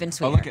not have been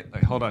sweeter.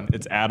 Hold on.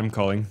 It's Adam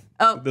calling.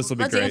 Oh, this will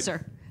be let's great.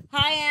 Answer.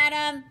 Hi,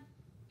 Adam.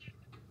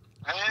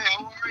 Hey,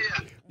 how are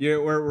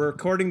you? We're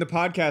recording the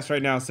podcast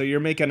right now, so you're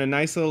making a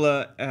nice little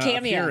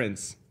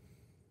appearance.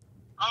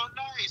 Oh,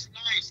 nice.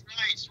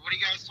 What are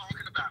you guys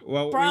talking about?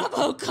 Well,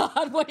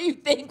 BravoCon. What do you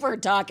think we're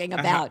talking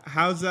about?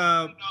 How's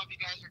I don't know if you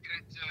guys are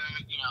getting to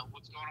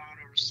what's going on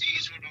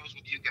overseas. Who knows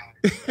with you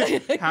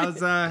guys?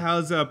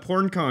 how's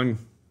PornCon?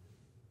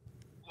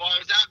 Well, I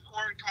was at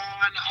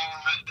PornCon.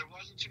 There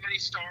wasn't too many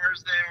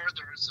stars there.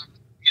 There were some,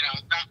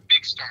 not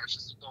big stars,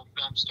 just adult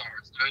film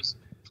stars. There's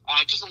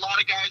just a lot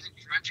of guys in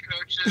trench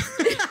coaches.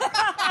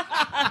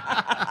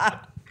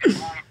 a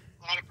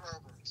lot of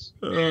perverts,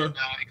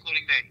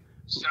 including me.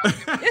 So,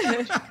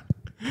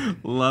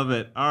 love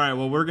it. All right,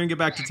 well, we're going to get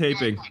back to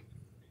taping. All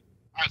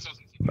right, so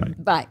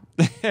Bye.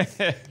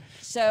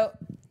 So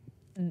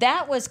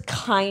that was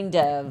kind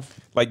of...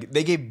 Like,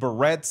 they gave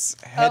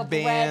barrettes,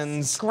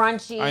 headbands.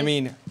 Scrunchies. I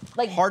mean...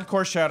 Like,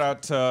 hardcore shout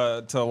out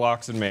to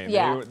Locks in Maine.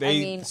 Yeah,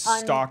 they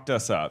stocked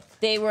us up.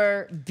 They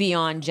were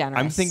beyond generous.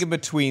 I'm thinking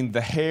between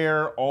the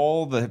hair,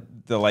 all the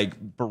like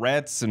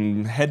barrettes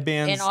and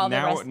headbands. And all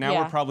now the rest,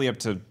 we're probably up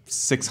to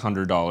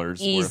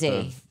 $600 worth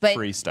of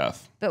free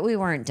stuff. But we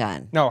weren't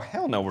done. No,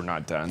 hell no, we're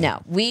not done.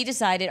 No, we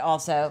decided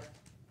also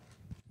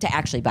to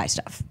actually buy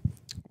stuff.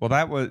 Well,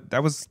 that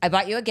was. I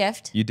bought you a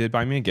gift. You did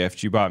buy me a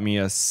gift. You bought me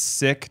a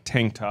sick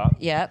tank top.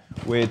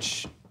 Yep.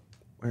 Which.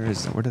 Where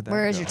is that?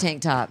 Where is your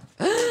tank top?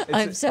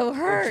 I'm so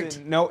hurt.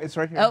 It's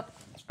right here. Oh.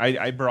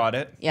 I brought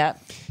it. Yep.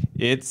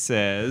 It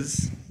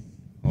says,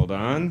 hold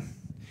on.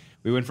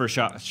 We went for a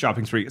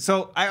shopping spree.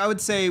 So I would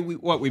say we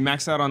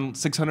maxed out on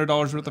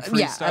 $600 worth of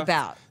free stuff? Yeah,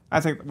 about. I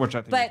think.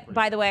 But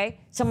by the way,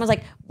 someone's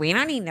like, we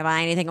don't need to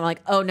buy anything. I'm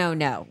like, oh,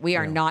 no. We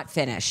are not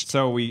finished.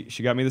 So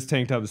she got me this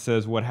tank top that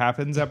says, what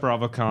happens at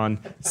BravoCon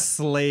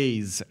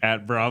slays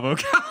at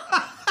BravoCon.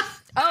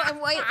 Oh,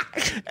 and wait.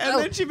 And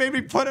then she made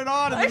me put it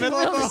on in the middle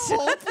of the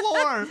whole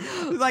floor.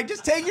 Like,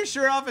 just take your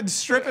shirt off and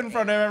strip in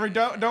front of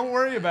everybody. Don't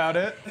worry about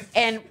it.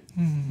 And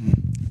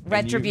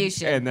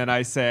retribution. And then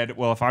I said,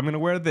 well, if I'm going to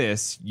wear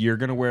this, you're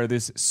going to wear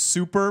this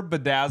super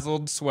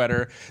bedazzled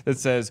sweater that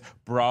says,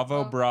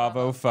 Bravo,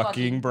 Bravo,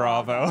 fucking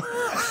Bravo.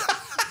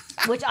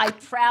 Which I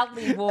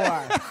proudly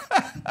wore.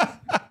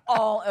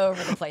 All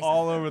over the place.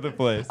 All over the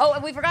place. Oh,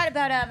 and we forgot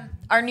about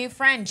our new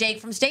friend, Jake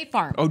from State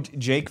Farm. Oh,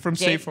 Jake from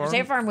State Farm?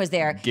 State Farm was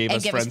there gave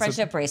us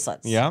friendship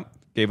bracelets. Yeah,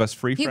 gave us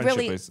free friendship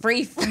bracelets.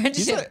 Free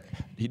friendship.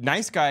 He's a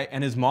nice guy,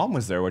 and his mom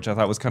was there, which I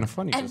thought was kind of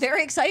funny. And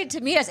very excited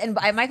to meet us. And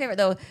my favorite,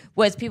 though,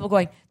 was people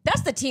going,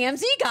 that's the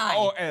TMZ guy.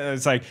 Oh, and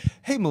it's like,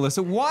 hey,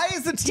 Mellissa, why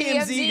is the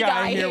TMZ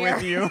guy here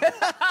with you?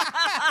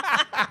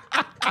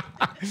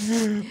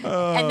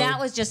 And that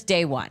was just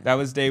day one. That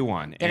was day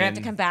one. They're going to have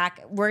to come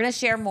back. We're going to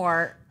share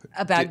more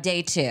about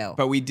day two.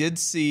 But we did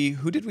see,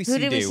 who did we see day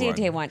one? Who did we see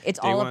day one? It's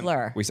all a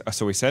blur.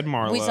 So we said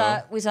Marlo.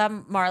 We saw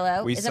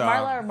Marlo. Is it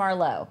Marlo or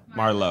Marlo?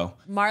 Marlo.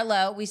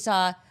 Marlo. We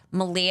saw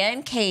Malia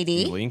and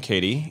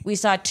Katie. We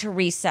saw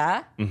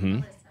Teresa. Mm-hmm.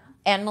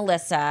 And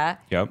Mellissa.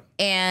 Yep.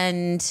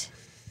 And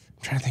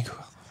I'm trying to think,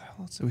 who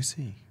else did we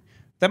see?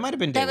 That might have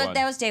been day one.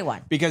 That was day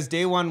one. Because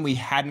day one, we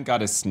hadn't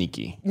got as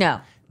sneaky.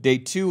 No. Day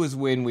two was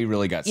when we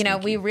really got sneaky.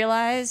 We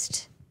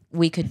realized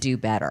we could do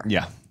better.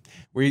 Yeah.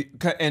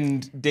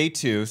 And day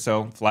two,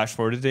 so flash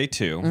forward to day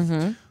two,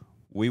 mm-hmm.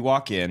 We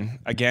walk in.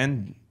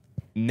 Again,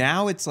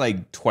 now it's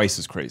like twice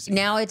as crazy.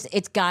 Now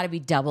it's got to be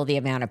double the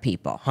amount of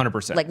people.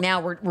 100%. Like now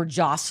we're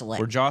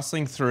jostling. We're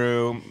jostling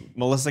through.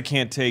 Melissa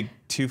can't take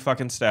 2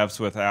 fucking steps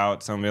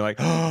without somebody like,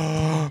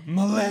 oh,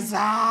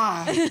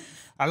 Mellissa!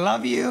 I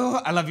love you.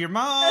 I love your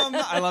mom.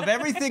 I love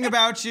everything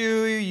about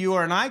you. You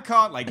are an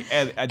icon. Like,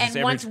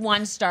 once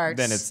one starts,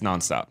 then it's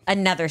nonstop.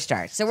 Another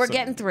starts. So we're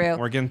getting through.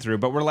 We're getting through,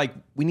 but we're like,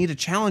 we need a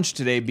challenge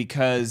today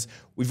because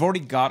we've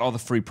already got all the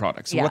free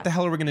products. So what the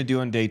hell are we going to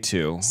do on day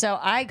two? So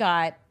I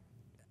got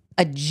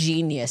a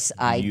genius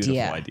idea.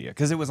 Beautiful idea.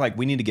 Because it was like,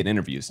 we need to get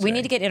interviews today. We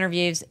need to get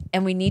interviews,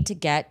 and we need to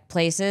get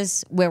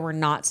places where we're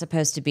not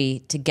supposed to be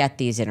to get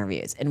these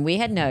interviews. And we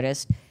had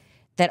noticed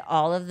that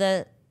all of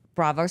the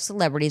Bravo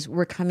celebrities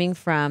were coming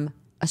from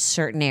a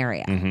certain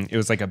area. Mm-hmm. It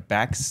was like a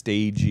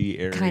backstage-y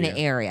area. Kind of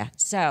area.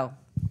 So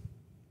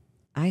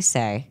I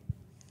say,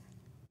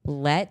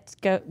 let's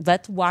go.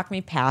 Let's walk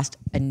me past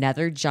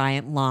another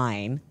giant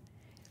line.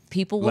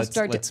 People will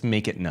Let's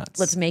make it nuts.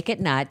 Let's make it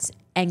nuts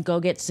and go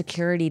get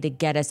security to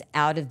get us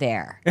out of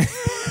there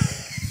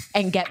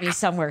and get me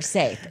somewhere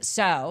safe.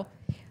 So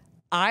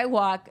I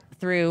walk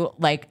through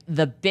like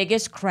the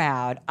biggest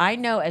crowd. I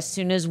know as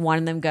soon as one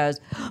of them goes,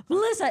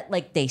 Mellissa,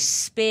 like they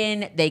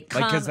spin, they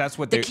come, because that's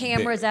what the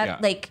camera's out, yeah.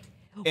 like,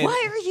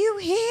 why are you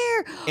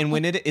here? And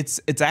when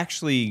it's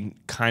actually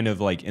kind of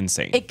like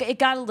insane. It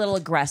got a little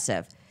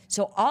aggressive.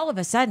 So all of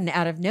a sudden,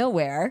 out of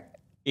nowhere,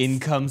 in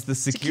comes the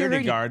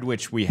security guard,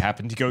 which we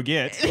happen to go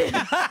get.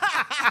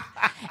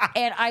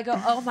 And I go,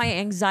 oh, my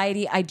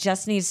anxiety. I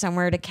just need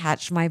somewhere to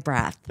catch my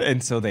breath.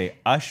 And so they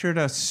ushered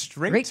us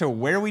straight to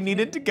where we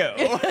needed to go.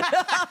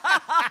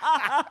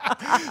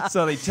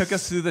 So they took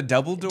us through the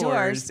double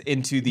doors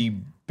into the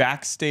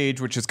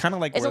backstage, which is kind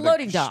of like it's a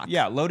loading dock.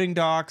 Yeah, loading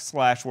dock /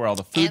 where all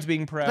the food's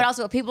being prepped. But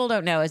also what people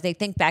don't know is they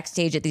think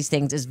backstage at these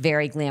things is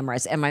very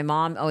glamorous. And my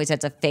mom always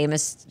has a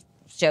famous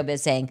showbiz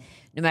saying,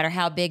 no matter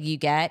how big you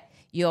get,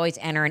 you always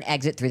enter and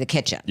exit through the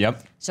kitchen.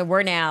 Yep. So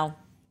we're now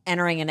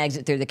entering and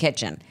exit through the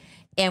kitchen.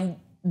 And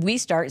we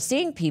start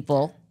seeing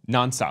people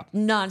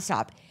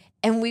nonstop.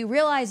 And we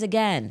realize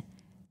again,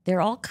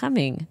 they're all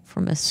coming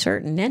from a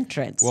certain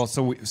entrance. Well,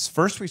 so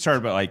first we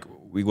started, but like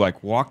we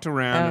walked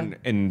around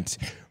and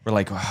we're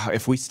like, oh,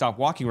 if we stop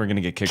walking, we're going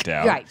to get kicked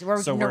out. Right.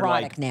 We're so neurotic we're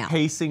like now.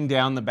 Pacing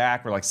down the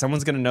back. We're like,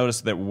 someone's going to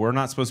notice that we're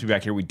not supposed to be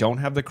back here. We don't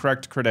have the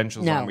correct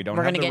credentials on. We don't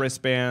have the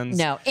wristbands.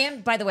 No.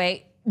 And by the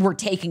way, we're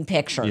taking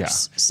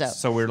pictures. Yeah.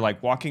 So we're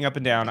like walking up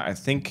and down. I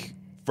think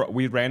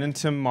we ran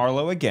into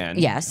Marlo again.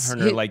 Yes.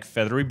 Her like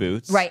feathery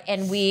boots. Right.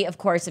 And we, of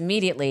course,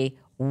 immediately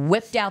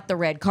whipped out the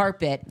red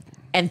carpet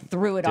and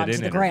threw it onto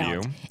the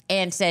ground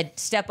and said,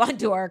 step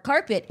onto our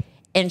carpet.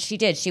 And she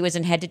did. She was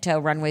in head-to-toe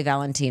runway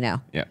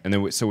Valentino. Yeah, and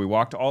then so we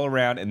walked all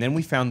around, and then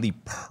we found the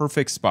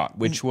perfect spot,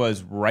 which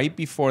was right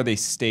before they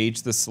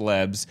staged the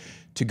celebs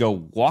to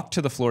go walk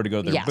to the floor to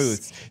go to their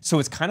booths. So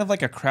it's kind of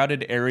like a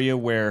crowded area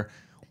where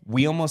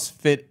we almost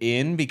fit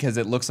in because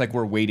it looks like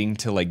we're waiting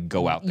to like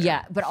go out there.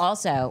 Yeah, but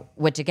also,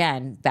 which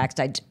again,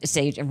 backstage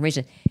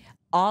information,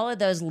 all of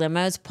those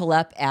limos pull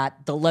up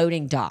at the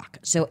loading dock.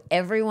 So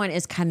everyone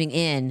is coming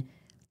in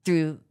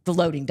through the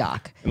loading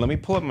dock. And let me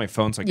pull up my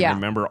phone so I can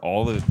remember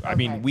all the... I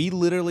mean, we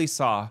literally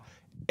saw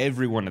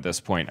everyone at this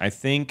point. I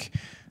think...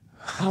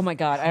 Oh, my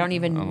God. I don't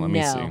even know. Let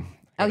me see.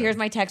 Oh, here's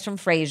my text from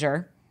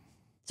Frasier.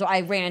 So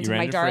I ran into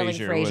my darling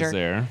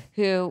Frasier,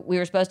 who we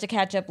were supposed to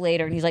catch up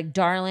later. And he's like,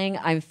 darling,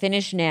 I'm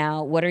finished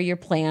now. What are your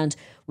plans?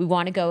 We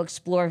want to go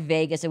explore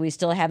Vegas, and we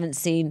still haven't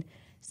seen...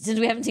 Since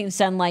we haven't seen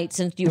sunlight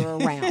since you were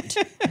around.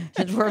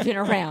 Since we've been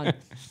around.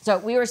 So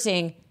we were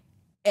seeing...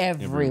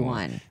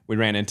 Everyone. We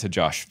ran into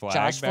Josh Flagg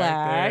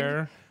back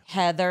there.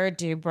 Heather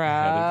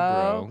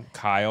Dubrow.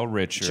 Kyle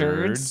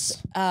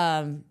Richards.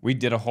 We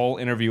did a whole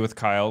interview with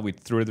Kyle. We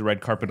threw the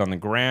red carpet on the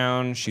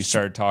ground. She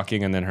started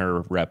talking, and then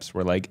her reps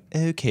were like,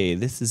 okay,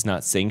 this is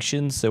not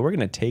sanctioned, so we're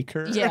going to take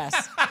her.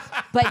 Yes.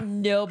 But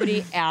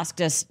nobody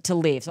asked us to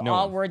leave. So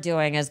all we're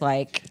doing is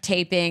like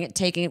taping,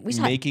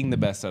 making the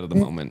best out of the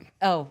moment.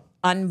 Oh,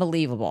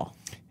 unbelievable.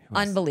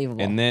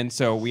 Unbelievable. And then,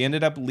 so we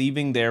ended up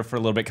leaving there for a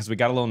little bit because we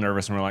got a little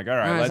nervous and we're like, all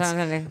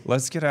right,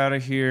 let's get out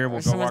of here. We'll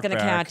go walk back. Someone's going to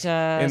catch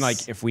us. And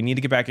like, if we need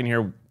to get back in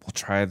here, we'll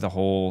try the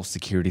whole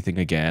security thing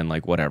again,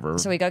 like whatever.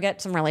 So we go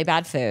get some really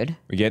bad food.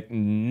 We get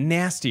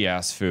nasty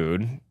ass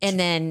food. And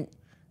then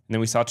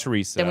we saw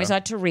Teresa.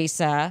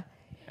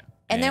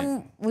 And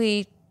then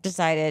we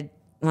decided,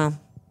 well,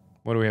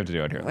 what do we have to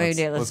do out here?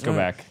 Let's go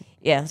back.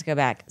 Yeah, let's go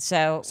back.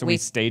 So we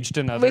staged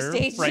another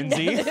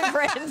frenzy.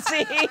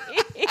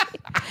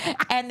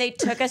 And they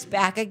took us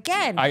back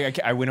again.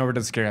 I went over to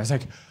the security. I was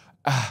like,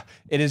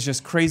 it is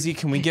just crazy.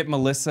 Can we get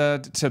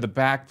Mellissa to the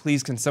back,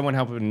 please? Can someone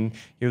help? And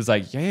he was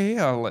like,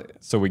 yeah.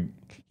 So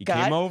he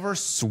came over,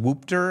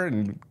 swooped her,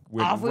 and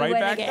went right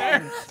back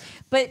there.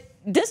 But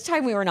this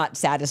time we were not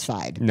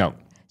satisfied. No.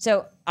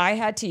 So I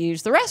had to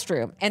use the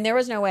restroom. And there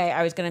was no way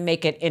I was going to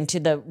make it into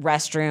the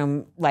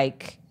restroom,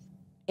 like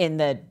in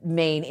the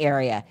main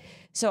area.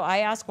 So I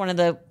asked one of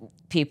the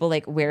people,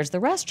 like, where's the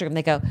restroom?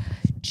 They go,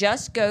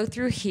 just go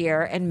through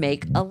here and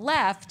make a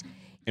left.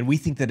 And we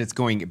think that it's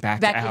going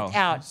back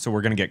out. So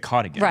we're going to get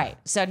caught again. Right.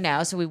 So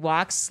we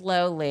walk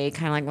slowly,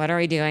 kind of like, what are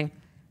we doing?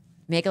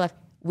 Make a left.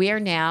 We are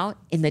now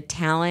in the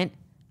talent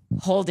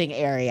holding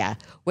area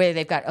where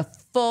they've got a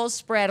full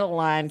spread of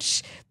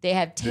lunch. They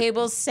have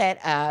tables set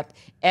up.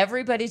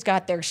 Everybody's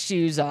got their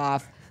shoes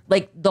off.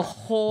 Like the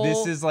whole...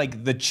 This is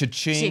like the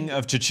cha-ching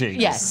of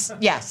cha-chings.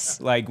 Yes.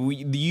 Like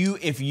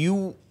if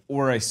you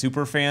were a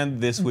super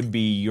fan, this would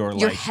be your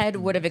head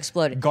would have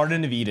exploded.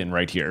 Garden of Eden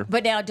right here.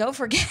 But now don't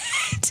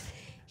forget,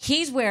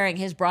 he's wearing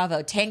his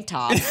Bravo tank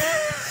top.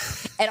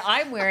 And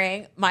I'm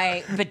wearing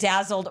my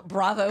bedazzled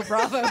Bravo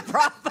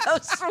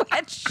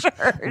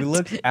sweatshirt. We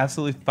look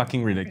absolutely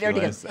fucking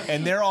ridiculous.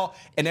 And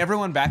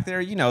everyone back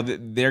there,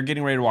 they're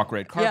getting ready to walk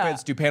red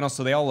carpets, do panels,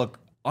 so they all look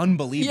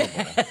unbelievable.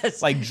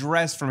 Yes. Like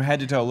dressed from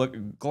head to toe.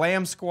 Look,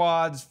 glam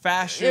squads,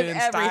 fashion,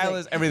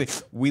 stylists,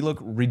 everything. We look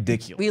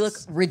ridiculous. We look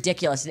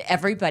ridiculous. And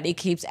everybody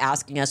keeps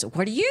asking us,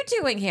 what are you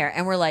doing here?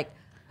 And we're like,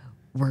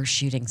 we're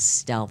shooting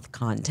stealth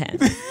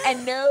content.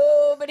 And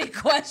nobody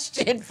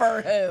questioned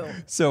for who.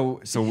 So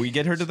we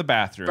get her to the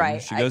bathroom.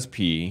 Right. She goes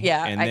pee.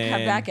 Yeah, and I then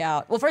come back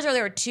out. Well, first of all,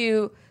 there were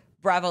 2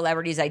 Bravo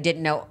celebrities I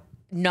didn't know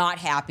not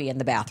happy in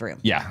the bathroom.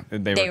 Yeah,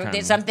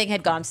 something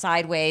had gone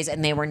sideways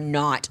and they were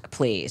not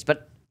pleased.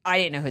 But I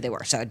didn't know who they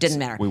were, so it didn't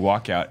matter. We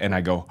walk out and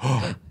I go,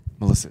 oh,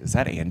 Mellissa, is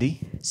that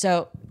Andy?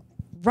 So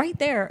right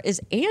there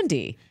is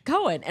Andy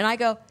Cohen. And I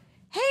go,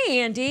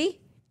 hey, Andy.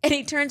 And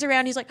he turns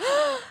around, he's like,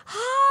 oh,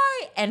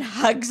 hi, and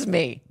hugs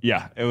me.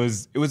 Yeah, it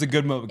was a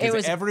good moment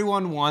because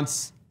everyone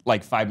wants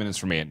like 5 minutes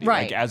from Andy.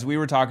 Right. Like as we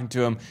were talking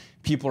to him,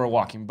 people are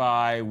walking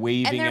by,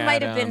 waving at him. And there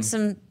might have been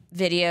some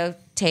video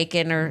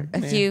taken or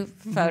a few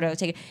photos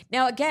taken.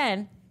 Now,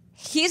 again,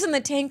 he's in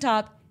the tank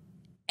top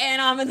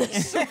and I'm in the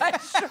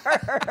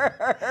sweatshirt.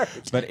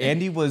 But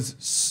Andy was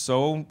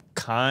so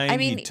kind. I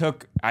mean, he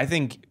took, I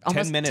think,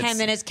 10 minutes. 10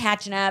 minutes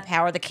catching up.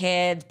 How are the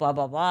kids? Blah,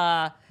 blah,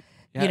 blah.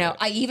 Yeah. You know,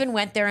 I even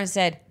went there and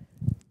said,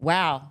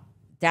 wow,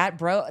 that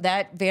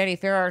Vanity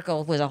Fair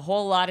article was a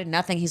whole lot of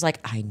nothing. He's like,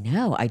 I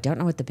know. I don't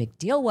know what the big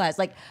deal was.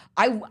 Like,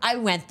 I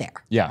went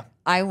there. Yeah.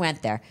 I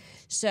went there.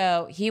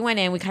 So he went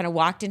in. We kind of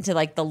walked into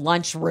like the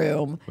lunch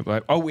room.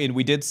 Oh, and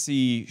we did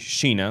see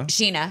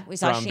Sheena. We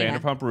saw from Sheena.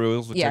 Vanderpump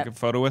Rules. We took a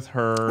photo with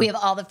her. We have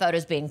all the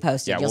photos being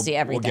posted. You'll see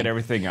everything. We'll get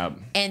everything up.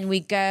 And we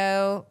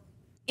go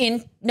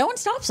in. No one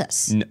stops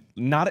us.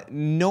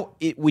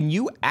 When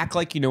you act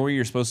like you know where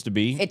you're supposed to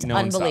be, it's no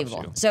unbelievable.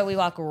 One stops you. So we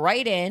walk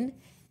right in.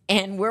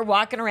 And we're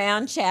walking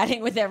around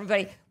chatting with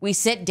everybody. We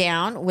sit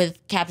down with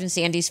Captain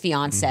Sandy's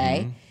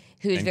fiance,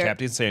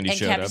 Captain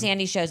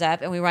Sandy shows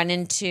up, and we run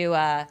into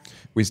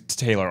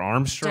Taylor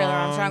Armstrong. Taylor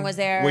Armstrong was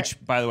there,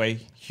 which, by the way,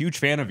 huge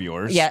fan of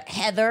yours. Yeah,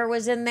 Heather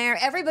was in there.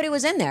 Everybody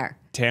was in there.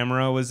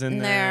 Tamara was in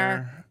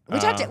there. We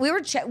talked. We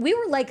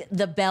were like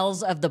the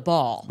belles of the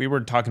ball. We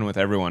were talking with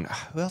everyone.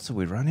 Who else did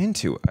we run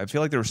into? I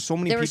feel like there were so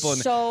many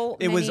people.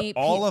 It was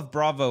all of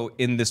Bravo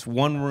in this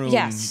one room,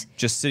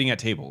 just sitting at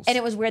tables. And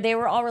it was where they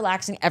were all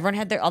relaxing. Everyone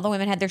had all the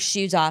women had their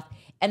shoes off,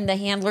 and the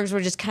handlers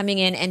were just coming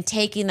in and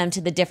taking them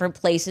to the different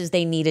places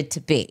they needed to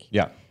be.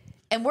 Yeah.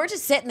 And we're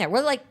just sitting there.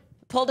 We're like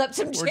pulled up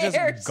some chairs.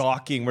 We're just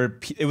gawking.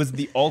 It was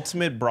the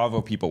ultimate Bravo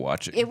people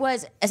watching. It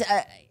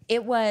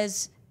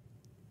was.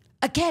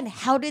 Again,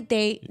 how did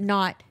they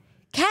not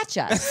catch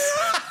us?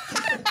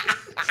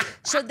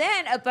 So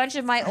then a bunch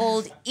of my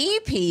old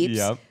E-peeps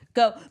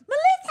go,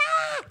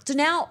 Mellissa! So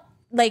now,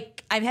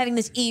 like, I'm having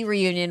this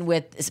E-reunion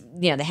with,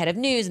 the head of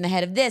news and the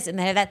head of this and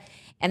the head of that.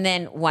 And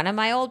then one of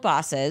my old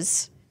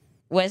bosses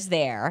was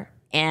there,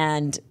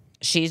 and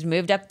she's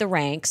moved up the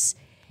ranks.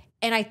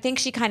 And I think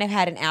she kind of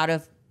had an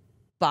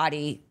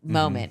out-of-body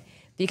moment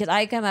because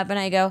I come up and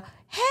I go,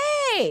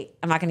 hey!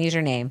 I'm not going to use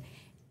her name.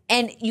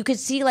 And you could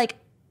see, like,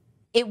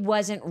 it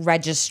wasn't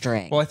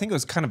registering. Well, I think it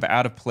was kind of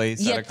out of place.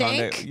 You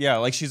think? Yeah,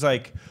 like she's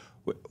like,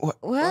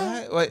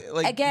 what?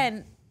 Like,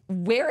 again,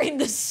 wearing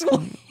the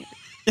swim.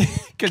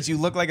 Because you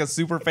look like a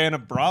super fan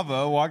of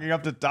Bravo, walking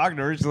up to talk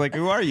to her. She's like,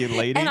 who are you,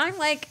 lady? And I'm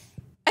like,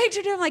 I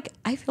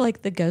feel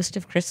like the ghost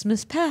of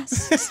Christmas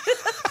past.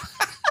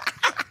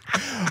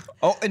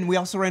 Oh, and we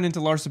also ran into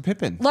Larsa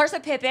Pippen.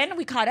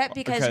 We caught up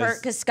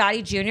because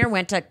Scotty Jr.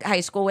 went to high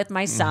school with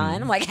my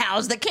son. I'm like,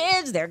 how's the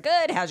kids? They're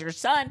good. How's your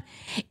son?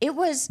 It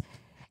was...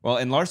 Well,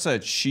 and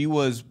Larsa, she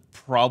was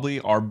probably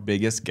our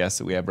biggest guest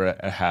that we ever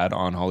had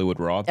on Hollywood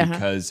Raw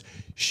because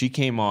she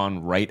came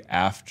on right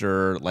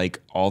after like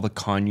all the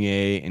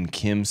Kanye and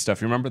Kim stuff.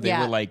 You remember they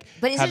were like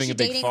having a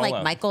big dating fallout.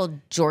 Like Michael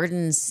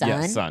Jordan's son?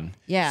 Yeah, son.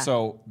 Yeah.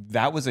 So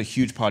that was a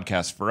huge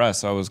podcast for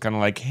us. So I was kind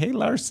of like, hey,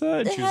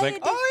 Larsa. And she was like,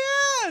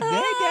 oh, yeah.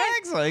 Hey,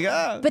 Dax.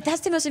 Like, But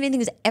that's the most amazing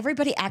thing is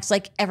everybody acts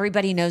like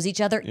everybody knows each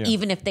other,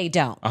 even if they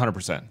don't.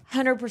 100%.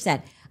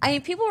 100%. I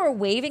mean, people were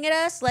waving at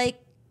us like,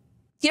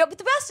 but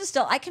the best is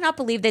still, I cannot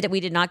believe that we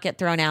did not get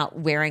thrown out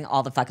wearing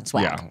all the fucking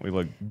swag.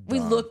 Yeah, we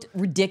looked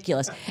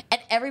ridiculous.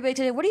 And everybody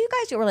today, what do you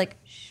guys do? We're like,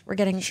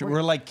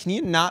 we're like, can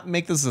you not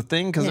make this a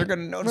thing? Because they're going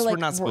to notice we're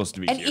not supposed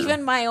to be here. And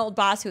even my old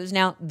boss, who is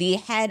now the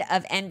head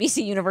of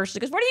NBC Universal,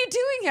 goes, what are you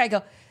doing here? I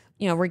go,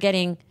 we're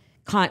getting,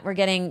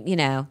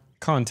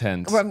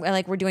 content.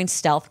 We're doing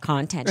stealth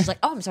content. She's like,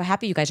 oh, I'm so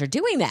happy you guys are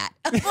doing that.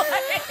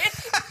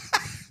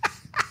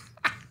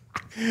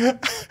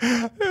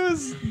 It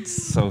was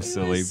so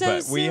silly,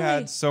 we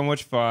had so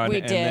much fun.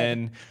 We did. And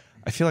then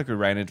I feel like we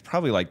ran into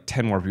probably like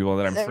 10 more people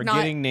that I'm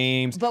forgetting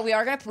names. But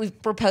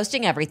we're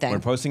posting everything. We're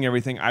posting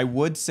everything. I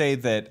would say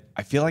that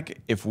I feel like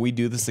if we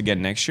do this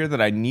again next year,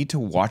 that I need to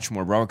watch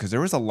more Bravo because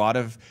there was a lot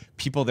of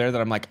people there that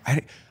I'm like,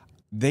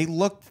 they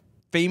look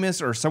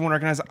famous or someone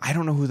recognized. I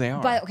don't know who they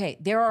are. But okay,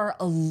 there are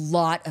a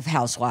lot of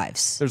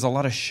housewives. There's a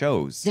lot of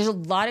shows.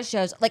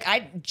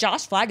 Like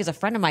Josh Flagg is a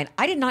friend of mine.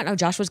 I did not know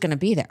Josh was going to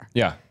be there.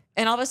 Yeah.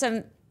 And all of a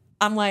sudden,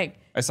 I'm like,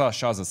 I saw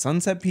Shaw's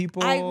Sunset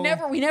people.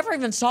 We never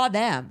even saw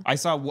them. I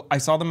saw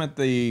them at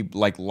the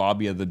like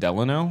lobby of the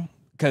Delano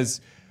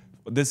because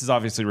this is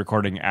obviously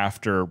recording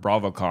after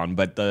BravoCon,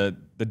 but the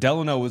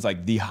Delano was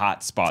like the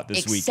hot spot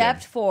this weekend.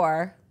 Except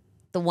for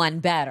the one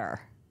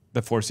better.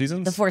 The Four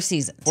Seasons? The Four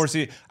Seasons.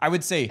 I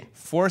would say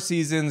Four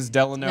Seasons,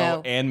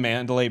 Delano, and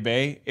Mandalay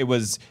Bay. It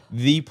was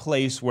the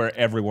place where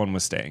everyone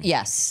was staying.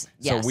 Yes.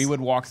 So we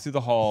would walk through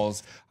the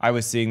halls. I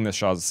was seeing the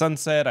Shaws of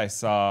Sunset. I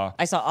saw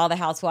all the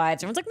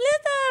housewives. Everyone's like,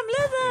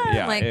 Mellissa.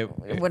 Yeah, I'm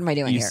like, what am I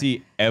doing here? You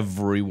see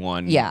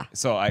everyone. Yeah.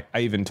 So I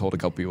even told a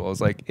couple people, I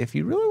was like, if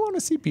you really want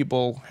to see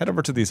people, head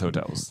over to these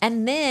hotels.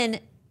 And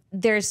then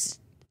there's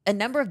a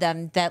number of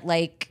them that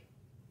like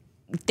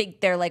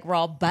think they're like we're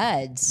all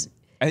buds.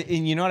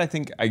 And you know what I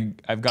think I've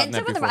gotten and that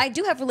some of them, before. I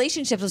do have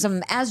relationships with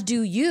some, as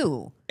do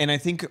you. And I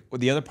think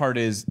the other part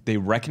is they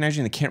recognize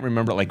you and they can't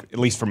remember, like, at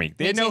least for me.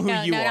 They know who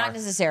you are. Not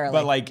necessarily.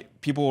 But,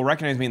 like, people will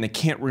recognize me and they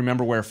can't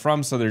remember where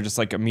from, so they're just,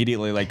 like,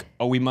 immediately like,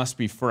 oh, we must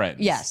be friends.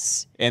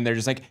 Yes. And they're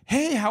just like,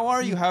 hey, how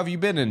are you? How have you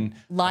been? And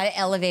a lot of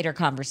elevator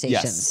conversations.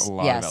 Yes, a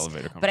lot of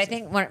elevator conversations. But I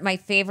think one of my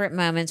favorite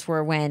moments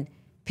were when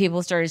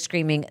people started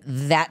screaming,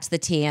 that's the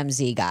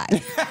TMZ guy.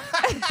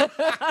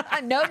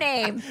 No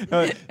name.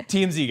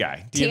 TMZ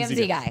guy.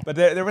 TMZ guy. But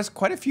there was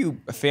quite a few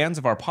fans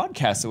of our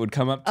podcast that would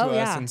come up to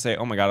us and say,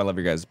 oh my God, I love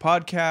your guys'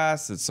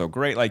 podcast. It's so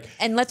great. Like,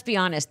 and let's be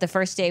honest, the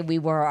first day we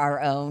wore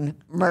our own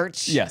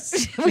merch.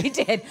 Yes. We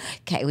did.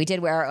 Okay, we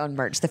did wear our own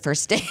merch the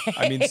first day.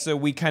 I mean, so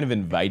we kind of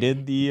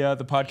invited the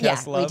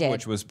podcast love,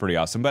 which was pretty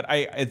awesome. But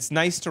it's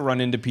nice to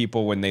run into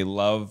people when they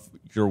love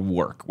your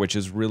work, which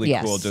is really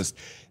cool. Just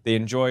they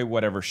enjoy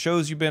whatever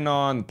shows you've been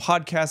on,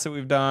 podcasts that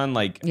we've done.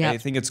 Like, I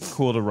think it's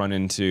cool to run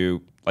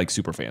into like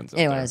super fans.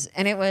 It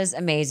was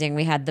amazing.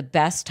 We had the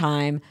best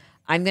time.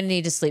 I'm going to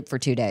need to sleep for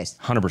 2 days.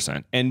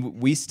 100%.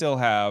 And we still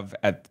have,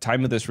 at the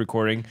time of this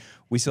recording,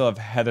 we still have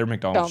Heather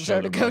McDonald's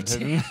show to go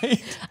to.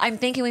 I'm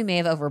thinking we may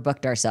have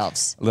overbooked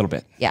ourselves. A little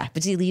bit. Yeah,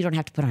 but see, you don't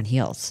have to put on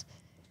heels.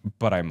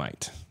 But I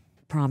might.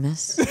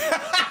 Promise.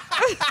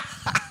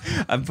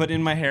 I'm putting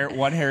in my hair,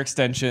 one hair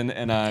extension,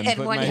 and I'm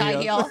putting one my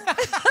high heel.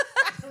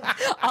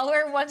 I'll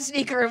wear one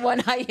sneaker and one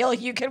high heel.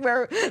 You can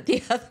wear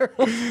the other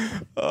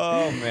one.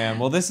 Oh, man.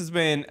 Well, this has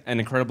been an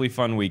incredibly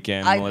fun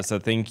weekend.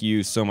 Mellissa, thank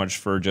you so much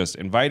for just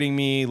inviting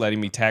me, letting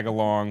me tag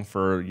along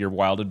for your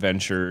wild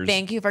adventures.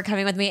 Thank you for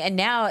coming with me. And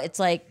now it's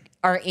like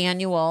our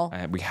annual.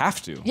 We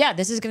have to. Yeah,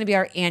 this is going to be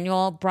our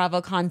annual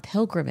BravoCon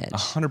pilgrimage.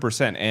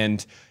 100%.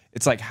 And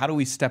it's like, how do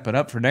we step it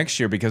up for next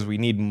year? Because we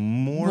need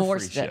more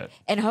free shit.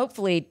 And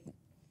hopefully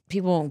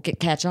people won't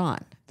catch on.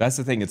 That's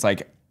the thing. It's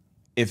like,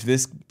 if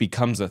this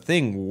becomes a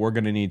thing, we're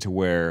going to need to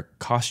wear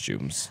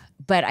costumes.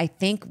 But I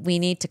think we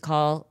need to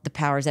call the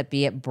powers that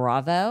be at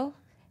Bravo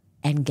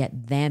and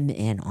get them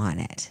in on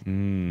it.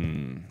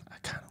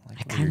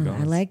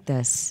 I like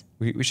this.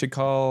 We should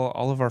call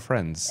all of our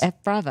friends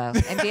at Bravo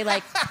and be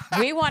like,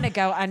 we want to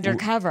go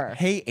undercover.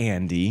 Hey,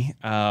 Andy,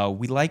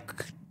 we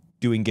like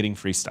getting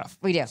free stuff.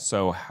 We do.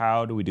 So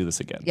how do we do this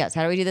again? Yes,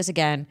 how do we do this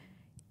again?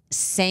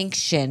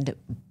 Sanctioned,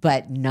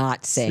 but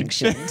not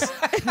sanctioned.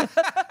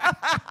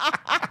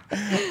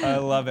 I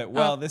love it.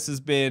 Well, this has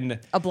been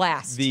a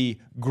blast. The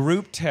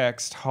group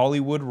text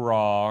Hollywood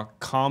Raw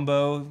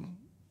combo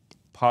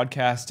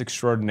podcast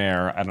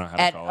extraordinaire. I don't know how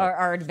to call it.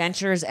 Our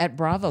adventures at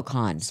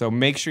BravoCon. So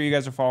make sure you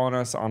guys are following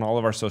us on all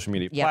of our social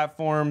media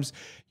platforms.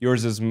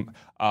 Yours is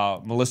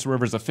Mellissa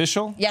Rivers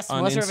Official. Yes,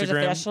 on Mellissa Instagram. Rivers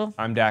Official.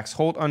 I'm Dax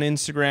Holt on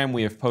Instagram.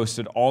 We have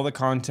posted all the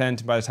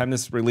content. By the time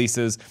this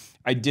releases,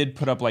 I did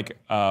put up like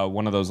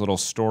one of those little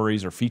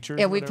stories or features.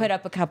 Yeah, we put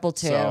up a couple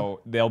too.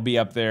 So they'll be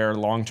up there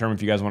long term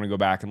if you guys want to go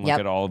back and look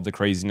at all of the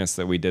craziness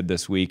that we did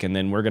this week. And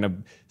then we're going to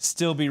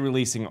still be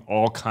releasing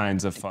all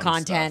kinds of fun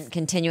content stuff.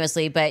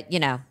 Continuously, but you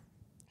know.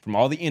 From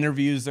all the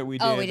interviews that we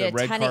did. Oh, we did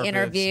a ton of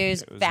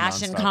interviews,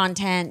 fashion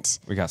content.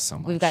 We got so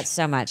much. We've got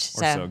so much.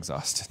 We're so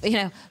exhausted. You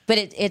know, but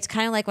it's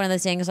kind of like one of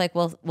those things like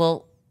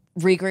we'll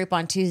regroup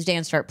on Tuesday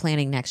and start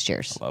planning next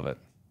year's. I love it.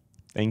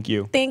 Thank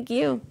you. Thank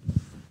you.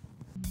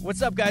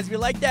 What's up, guys? If you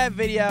like that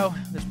video,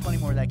 there's plenty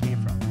more where that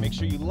came from. Make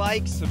sure you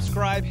like,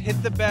 subscribe,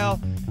 hit the bell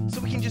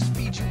so we can just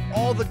feed you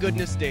all the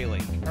goodness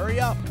daily. Hurry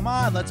up. Come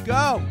on, let's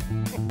go.